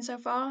that we've seen so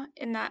far.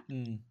 In that,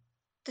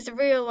 there's a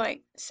real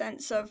like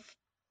sense of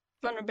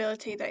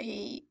vulnerability that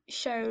he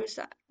shows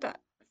that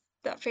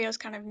feels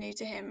kind of new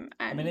to him.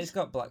 And I mean, it's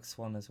got Black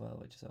Swan as well,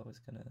 which is always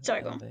going to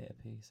sorry, go on. elevate a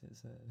piece.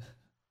 It's a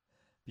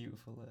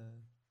beautiful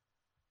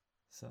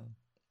song.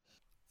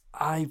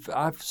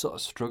 I've sort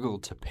of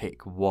struggled to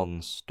pick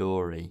one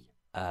story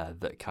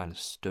that kind of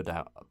stood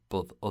out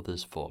above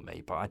others for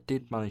me, but I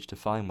did manage to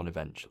find one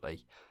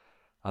eventually,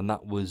 and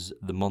that was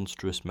The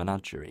Monstrous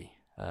Menagerie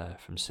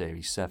from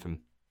Series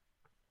 7,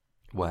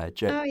 where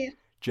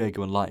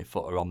Jago and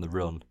Lightfoot are on the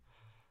run,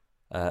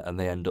 and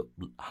they end up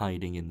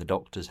hiding in the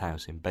doctor's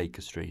house in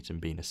Baker Street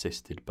and being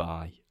assisted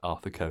by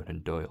Arthur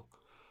Conan Doyle.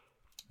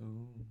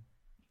 Ooh.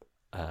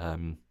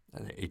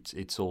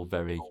 It's all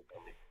very,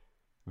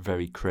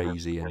 very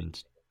crazy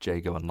and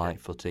Jago and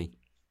Lightfooty.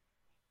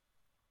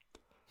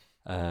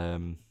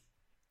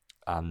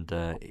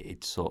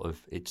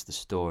 It's the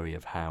story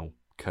of how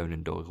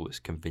Conan Doyle was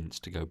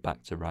convinced to go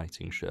back to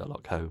writing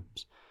Sherlock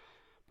Holmes,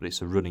 but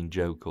it's a running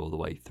joke all the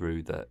way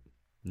through that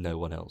no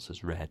one else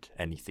has read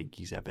anything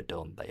he's ever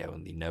done. They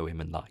only know him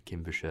and like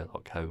him for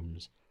Sherlock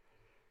Holmes.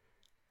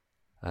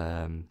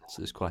 So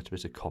there's quite a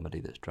bit of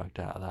comedy that's dragged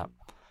out of that.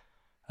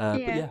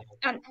 And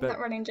that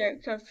running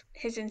joke of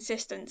his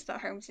insistence that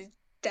Holmes is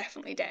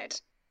definitely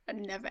dead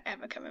and never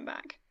ever coming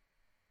back.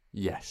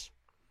 Yes.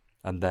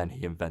 And then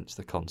he invents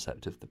the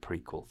concept of the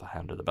prequel for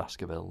Hound of the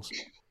Baskervilles.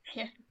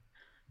 Yeah.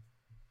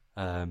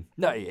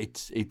 No,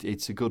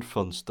 it's a good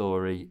fun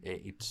story.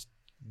 It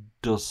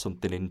does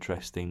something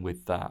interesting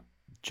with that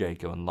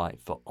Jago and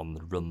Lightfoot on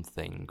the run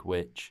thing,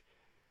 which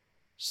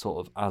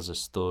sort of as a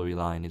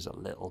storyline is a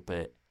little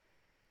bit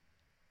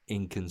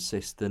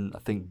inconsistent. I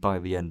think by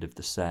the end of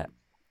the set,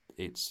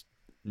 it's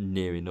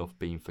near enough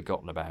being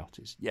forgotten about.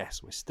 It's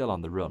yes, we're still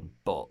on the run,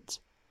 but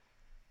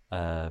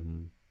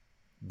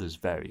there's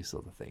various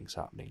other things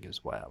happening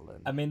as well.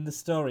 And I mean, the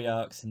story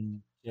arcs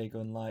in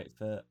Jago and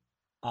Lightfoot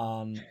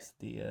aren't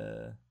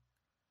the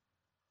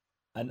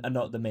and are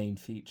not the main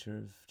feature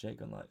of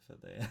Jago and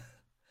Lightfoot.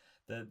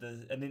 They're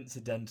an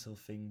incidental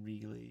thing,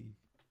 really.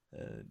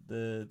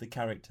 The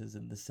characters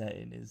and the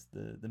setting is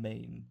the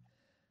main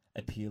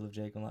appeal of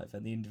Jago and Lightfoot.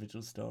 And the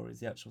individual stories,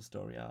 the actual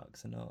story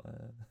arcs, are not.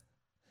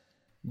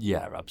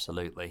 Yeah,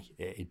 absolutely.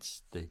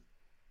 It's the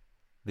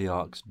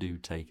arcs do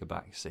take a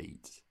back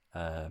seat.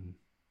 And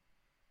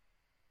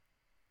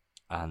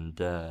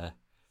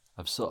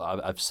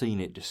I've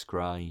seen it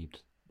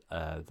described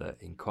that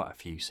in quite a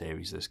few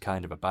series there's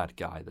kind of a bad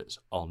guy that's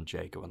on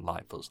Jago and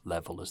Lightfoot's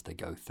level as they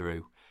go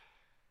through,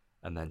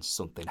 and then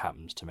something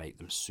happens to make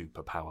them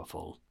super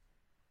powerful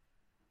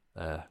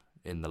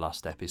in the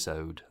last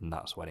episode, and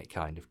that's when it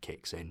kind of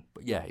kicks in.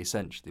 But yeah,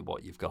 essentially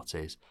what you've got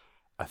is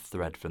a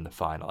thread from the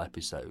final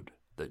episode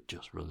that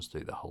just runs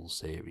through the whole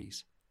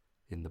series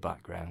in the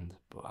background.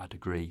 But I'd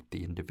agree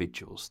the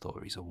individual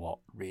stories are what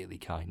really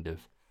kind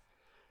of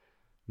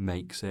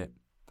makes it.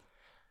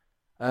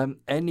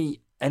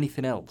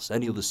 Anything else?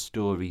 Any other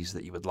stories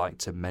that you would like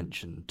to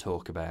mention,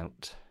 talk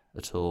about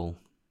at all?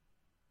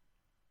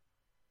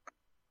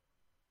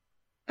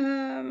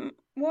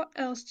 What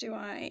else do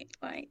I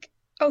like?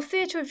 Oh,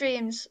 Theatre of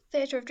Dreams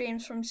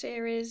from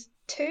series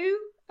 2.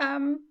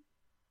 I'm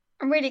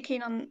really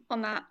keen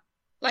on that.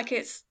 Like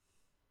it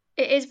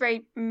is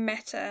very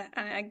meta,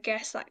 and I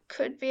guess that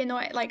could be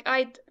annoying. Like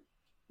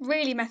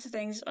really meta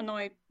things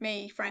annoy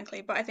me,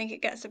 frankly, but I think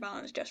it gets the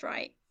balance just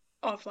right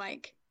of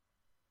like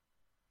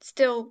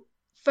still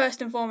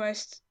first and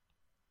foremost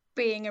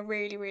being a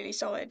really, really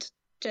solid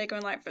Jago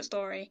and Lightfoot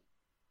story,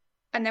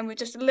 and then with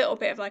just a little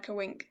bit of like a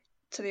wink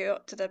to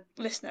the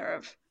listener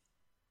of,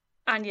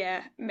 and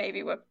yeah,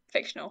 maybe we're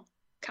fictional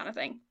kind of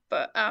thing.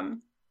 But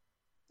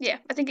yeah,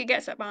 I think it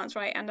gets that balance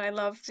right, and I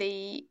love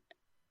the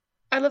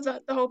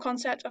whole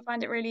concept. I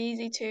find it really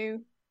easy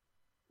to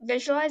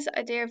visualize the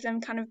idea of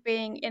them kind of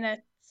being in a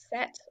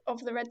set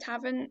of the Red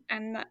Tavern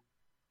and that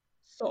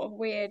sort of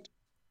weird,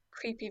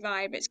 creepy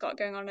vibe it's got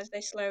going on as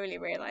they slowly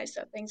realize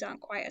that things aren't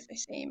quite as they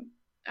seem.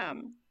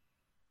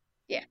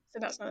 Yeah, so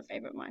that's another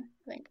favourite of mine,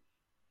 I think.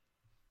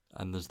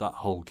 And there's that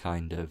whole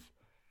kind of,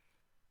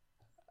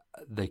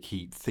 they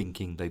keep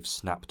thinking they've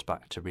snapped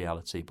back to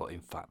reality, but in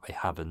fact they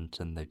haven't,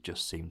 and they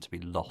just seem to be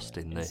lost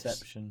in this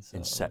Inception sort of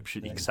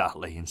Inception, thing.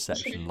 exactly,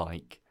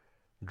 Inception-like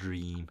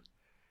dream.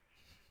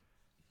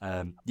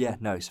 Yeah,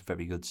 no, it's a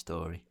very good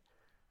story.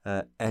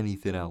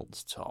 Anything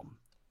else, Tom?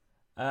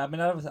 I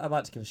mean, I'd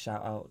like to give a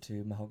shout out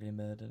to Mahogany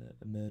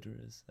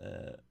Murderers.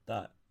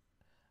 That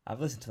I've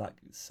listened to that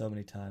so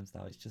many times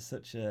now. It's just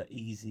such a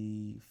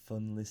easy,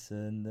 fun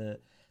listen.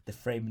 The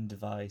framing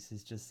device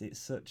is just, it's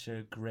such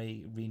a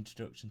great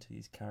reintroduction to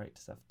these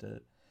characters after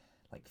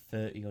like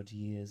 30 odd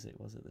years it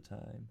was at the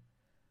time.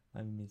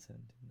 I mean,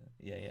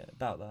 yeah,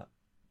 about that.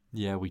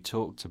 Yeah, we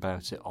talked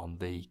about it on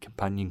the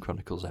Companion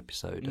Chronicles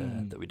episode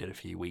that we did a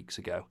few weeks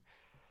ago,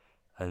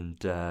 and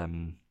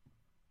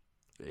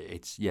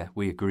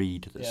we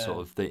agreed that sort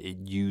of that it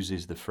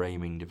uses the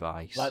framing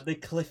device like the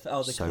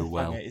cliffhanger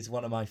well. is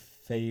one of my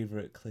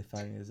favourite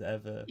cliffhangers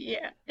ever.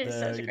 Yeah, it's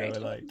such a great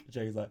one. Like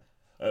Jay's like,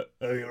 oh,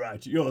 you're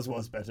right, yours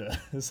was better,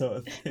 sort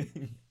of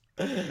thing.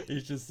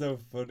 It's just so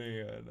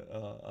funny, and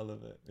I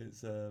love it.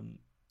 It's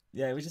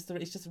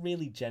it's just a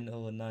really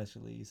gentle and nice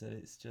release, and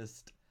it's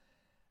just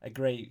a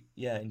great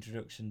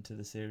introduction to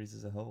the series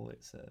as a whole.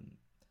 It's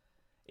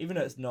even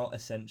though it's not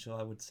essential,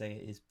 I would say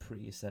it is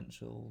pretty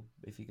essential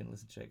if you can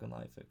listen to Jago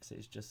Litefoot, because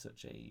it's just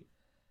such a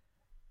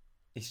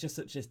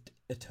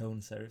tone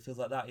setter. It feels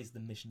like that is the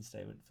mission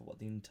statement for what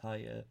the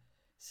entire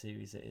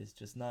series is.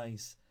 Just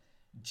nice,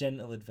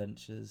 gentle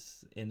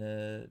adventures in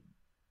a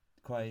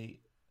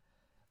quite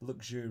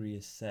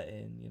luxurious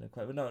setting,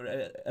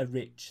 a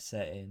rich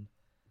setting,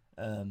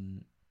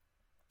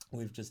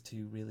 with just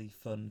two really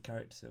fun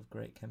characters of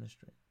great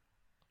chemistry.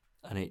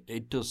 And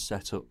it does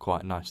set up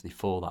quite nicely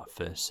for that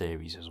first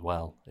series as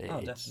well.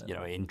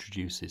 Definitely. It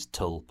introduces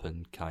Tulp,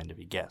 and kind of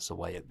he gets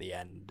away at the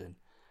end, and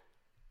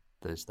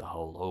there's the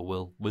whole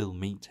we'll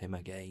meet him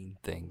again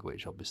thing,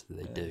 which obviously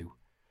they do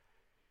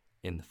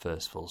in the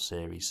first full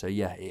series. So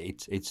yeah,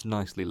 it's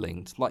nicely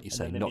linked. Like you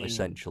say, not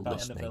essential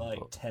listening. Another,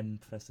 but 10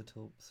 Professor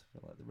Tulps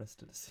for like the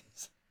rest of the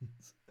seasons.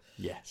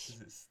 Yes.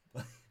 It's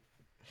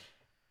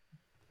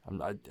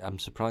I'm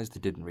surprised they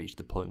didn't reach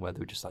the point where they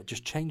were just like,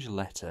 just change a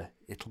letter,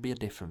 it'll be a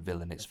different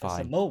villain, it's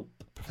Professor fine. Mulp.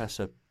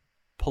 Professor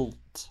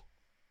Pult.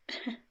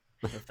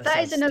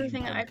 That is another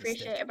thing that I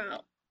appreciate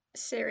about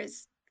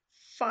series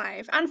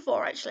 5 and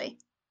 4 actually.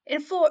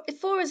 In 4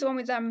 is the one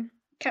with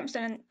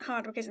Kempston and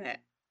Hardwick, isn't it?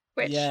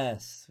 Which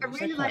yes, I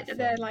really like that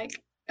they're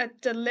like a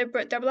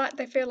deliberate double act.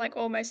 They feel like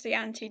almost the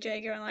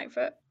anti-Jago and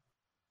Lightfoot.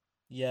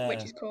 Yeah.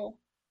 Which is cool.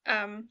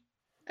 And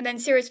then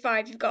series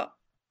 5 you've got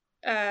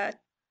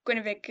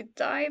Guinevere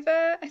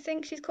Godiva, I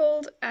think she's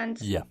called, and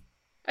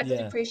I did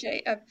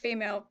appreciate a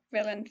female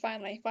villain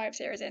finally 5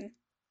 series in.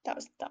 That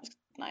was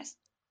nice.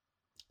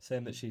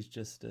 Saying that she's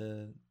just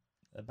a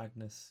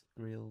Magnus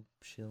Greel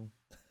shill.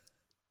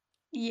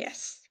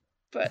 Yes,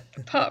 but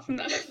apart from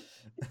that.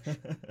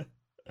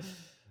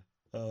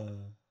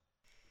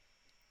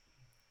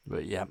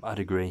 But yeah, I'd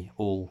agree.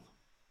 All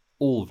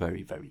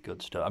very, very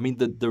good stuff. I mean,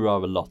 there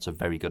are a lot of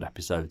very good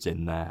episodes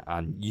in there,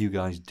 and you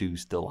guys do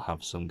still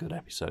have some good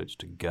episodes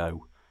to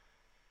go.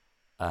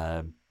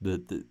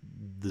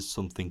 There's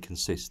something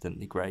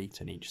consistently great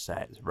in each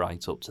set,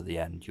 right up to the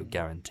end. You're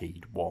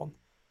guaranteed one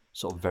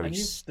sort of very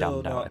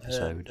standout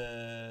episode.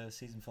 The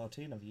season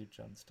 14 of you,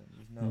 Johnstone?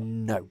 You've not?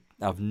 No,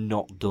 I've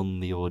not done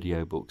the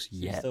audiobooks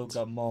yet. You've still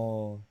got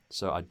more.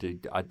 So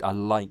I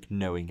like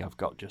knowing I've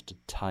got just a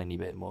tiny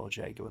bit more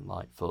Jago and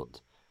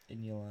Lightfoot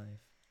in your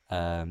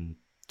life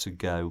to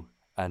go.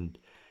 And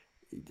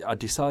I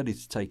decided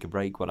to take a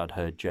break when I'd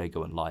heard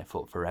Jago and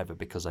Lightfoot forever,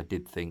 because I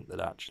did think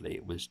that actually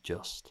it was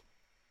just,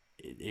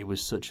 it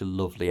was such a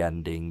lovely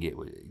ending. It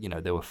was,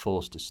 they were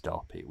forced to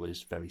stop. It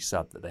was very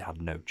sad that they had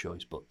no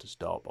choice but to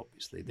stop.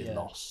 Obviously, they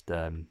lost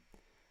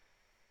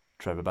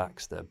Trevor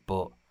Baxter,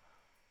 but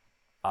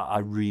I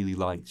really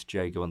liked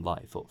Jago and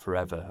Lightfoot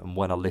forever. And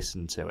when I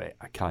listened to it,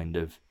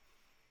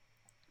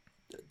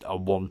 I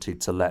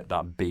wanted to let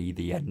that be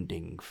the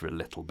ending for a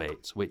little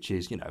bit, which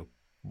is,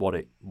 what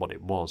it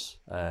was.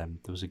 There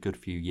was a good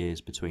few years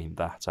between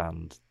that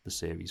and the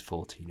series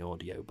 14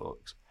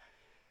 audiobooks.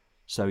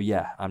 So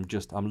yeah, I'm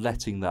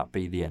letting that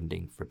be the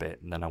ending for a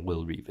bit, and then I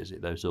will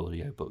revisit those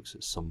audiobooks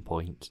at some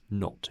point,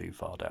 not too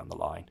far down the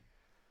line.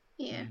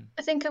 Yeah,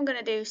 I think I'm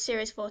gonna do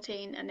series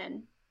 14 and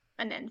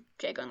then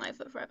Jago and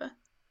Lightfoot forever.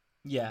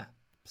 Yeah,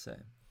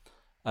 same.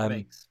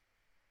 Makes.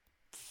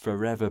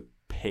 Forever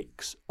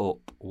picks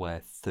up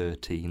where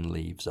 13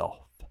 leaves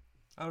off.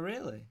 Oh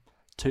really?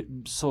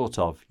 Sort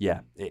of, yeah.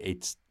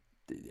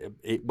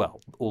 Well,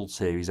 all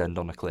series end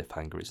on a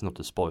cliffhanger. It's not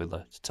a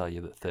spoiler to tell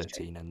you that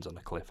 13 ends on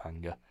a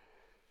cliffhanger.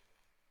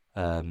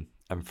 And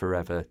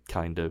Forever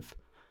kind of.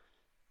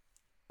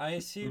 I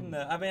assume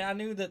that. I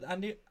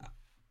mean,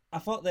 I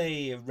thought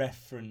they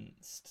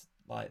referenced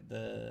like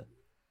the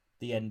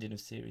ending of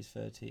series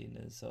 13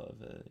 as sort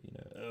of a,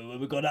 when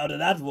we got out of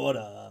that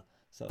water,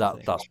 sort of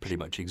thing. That's pretty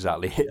much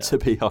exactly it, to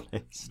be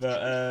honest.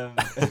 But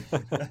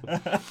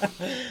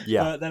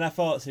Yeah. But then I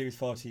thought Series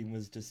 14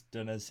 was just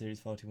done as Series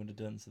 14 would have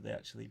done, so they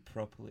actually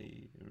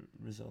properly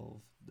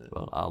resolve the.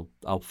 Well,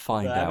 I'll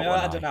find But, out.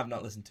 I don't know. I've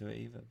not listened to it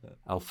either. But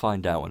I'll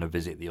find out when I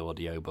visit the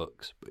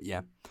audiobooks. But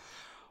yeah.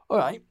 All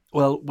right.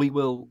 Well, we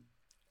will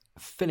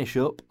finish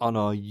up on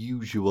our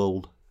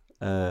usual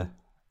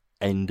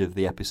end of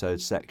the episode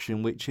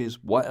section, which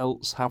is what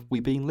else have we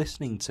been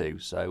listening to?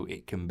 So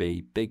it can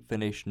be Big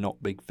Finish,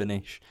 not Big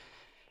Finish,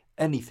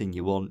 anything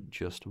you want,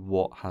 just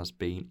what has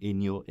been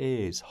in your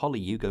ears. Holly,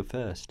 you go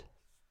first.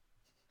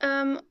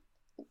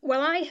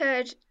 Well, I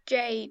heard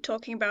Jay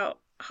talking about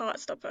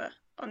Heartstopper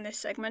on this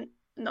segment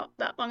not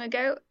that long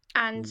ago,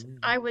 and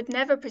I would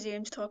never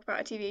presume to talk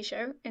about a TV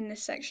show in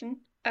this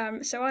section.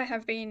 So I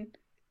have been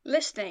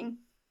listening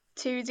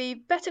to the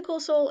Better Call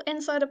Saul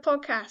Insider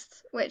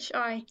podcast, which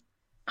I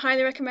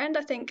highly recommend.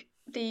 I think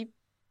the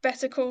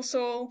Better Call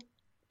Saul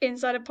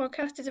Insider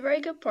podcast is a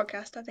very good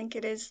podcast. I think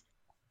it is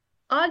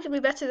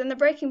arguably better than the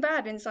Breaking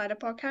Bad Insider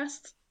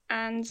podcast,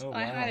 and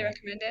I highly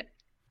recommend it.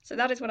 So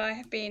that is what I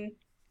have been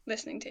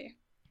listening to.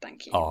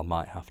 Thank you. Oh, I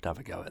might have to have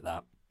a go at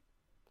that.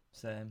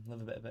 same.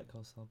 Love a bit of Better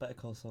Call Saul. Better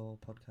Call Saul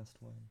podcast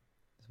one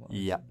is what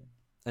Yeah.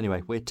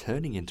 Anyway, we're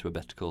turning into a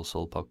Better Call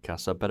Saul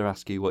podcast, so I better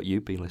ask you what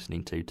you've been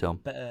listening to, Tom.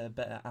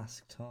 Better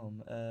ask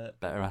Tom.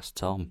 Better ask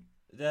Tom.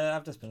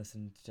 I've just been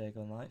listening to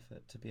Jago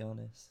Litefoot, to be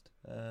honest.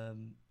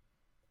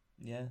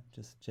 Yeah,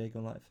 just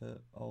Jago Litefoot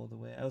all the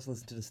way. I also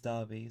listened to the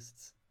Star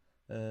Beasts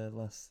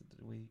last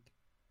week,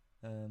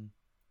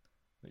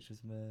 which was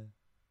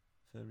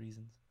for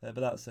reasons. But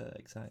that's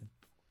exciting.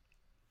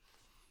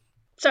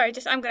 Sorry,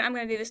 I'm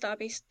gonna do the Star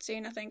Beast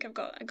soon. I think I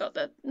got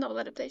the novel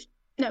adaptation.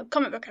 No,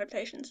 comic book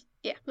adaptations.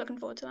 Yeah, looking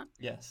forward to that.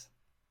 Yes.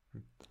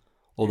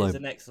 Although it's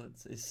an excellent.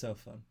 It's so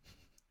fun.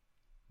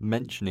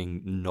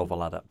 mentioning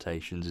novel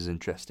adaptations is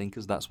interesting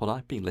because that's what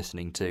I've been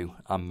listening to.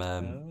 I'm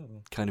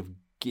kind of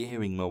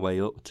gearing my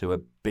way up to a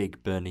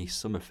big Bernie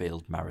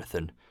Summerfield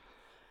marathon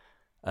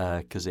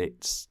because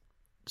it's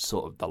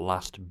sort of the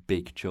last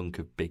big chunk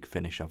of Big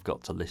Finish I've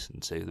got to listen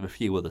to. There are a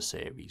few other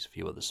series, a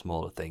few other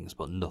smaller things,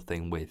 but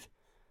nothing with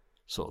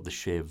sort of the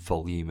sheer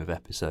volume of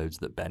episodes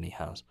that Benny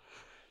has.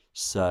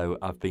 So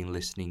I've been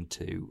listening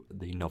to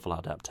the novel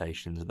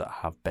adaptations that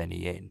have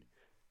Benny in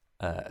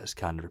as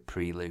kind of a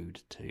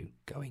prelude to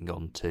going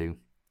on to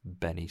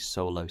Benny's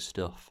solo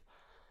stuff.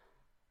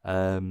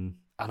 And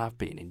I've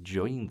been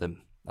enjoying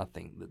them. I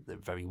think that they're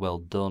very well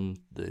done.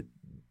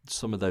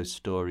 Some of those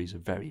stories are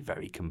very,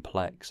 very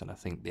complex, and I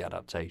think the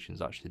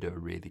adaptations actually do a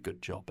really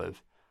good job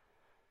of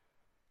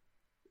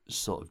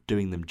sort of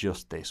doing them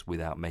justice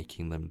without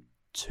making them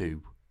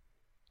too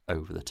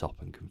over the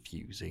top and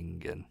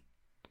confusing, and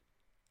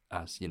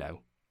as you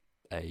know,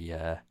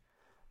 a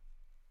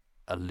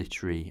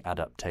literary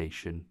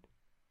adaptation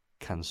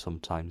can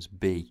sometimes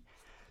be.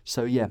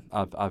 So yeah,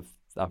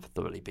 I've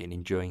thoroughly been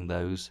enjoying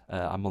those.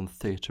 I'm on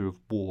Theatre of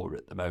War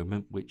at the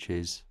moment, which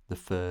is the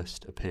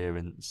first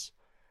appearance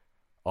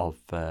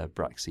of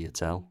Braxia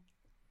Tell.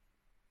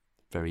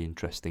 Very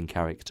interesting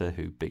character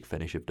who Big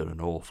Finish have done an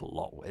awful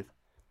lot with.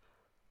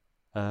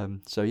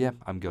 So yeah,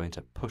 I'm going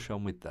to push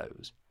on with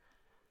those.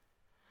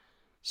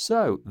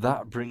 So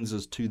that brings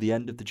us to the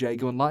end of the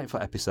Jago and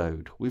Lightfoot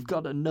episode. We've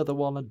got another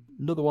one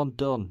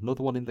done,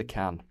 another one in the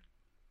can.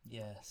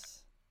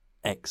 Yes.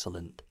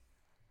 Excellent.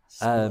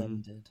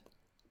 Splendid.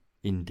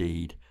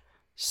 Indeed.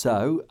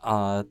 So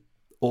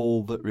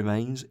all that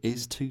remains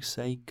is to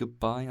say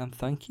goodbye and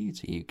thank you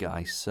to you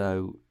guys.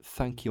 So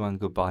thank you and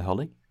goodbye,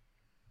 Holly.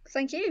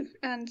 Thank you,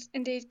 and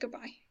indeed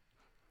goodbye.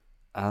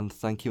 And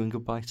thank you and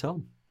goodbye,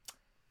 Tom.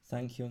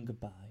 Thank you and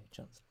goodbye,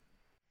 Johnstone.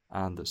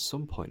 And at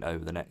some point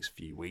over the next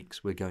few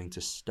weeks, we're going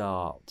to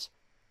start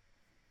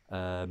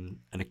an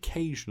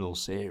occasional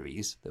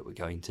series that we're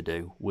going to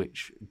do,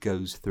 which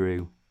goes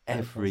through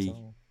every...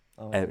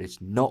 It's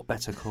not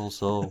Better Call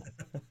Saul.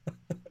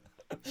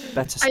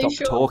 Better stop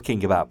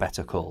talking about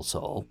Better Call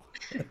Saul.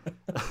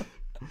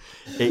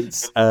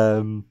 It's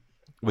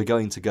we're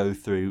going to go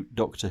through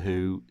Doctor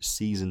Who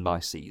season by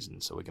season.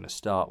 So we're going to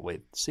start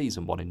with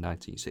season 1 in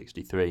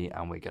 1963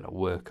 and we're going to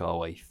work our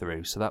way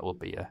through. So that will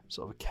be a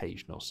sort of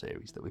occasional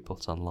series that we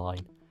put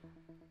online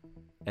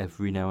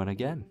every now and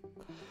again.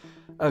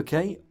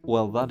 Okay,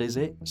 well that is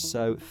it.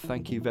 So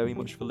thank you very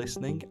much for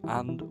listening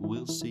and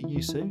we'll see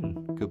you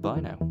soon.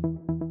 Goodbye now.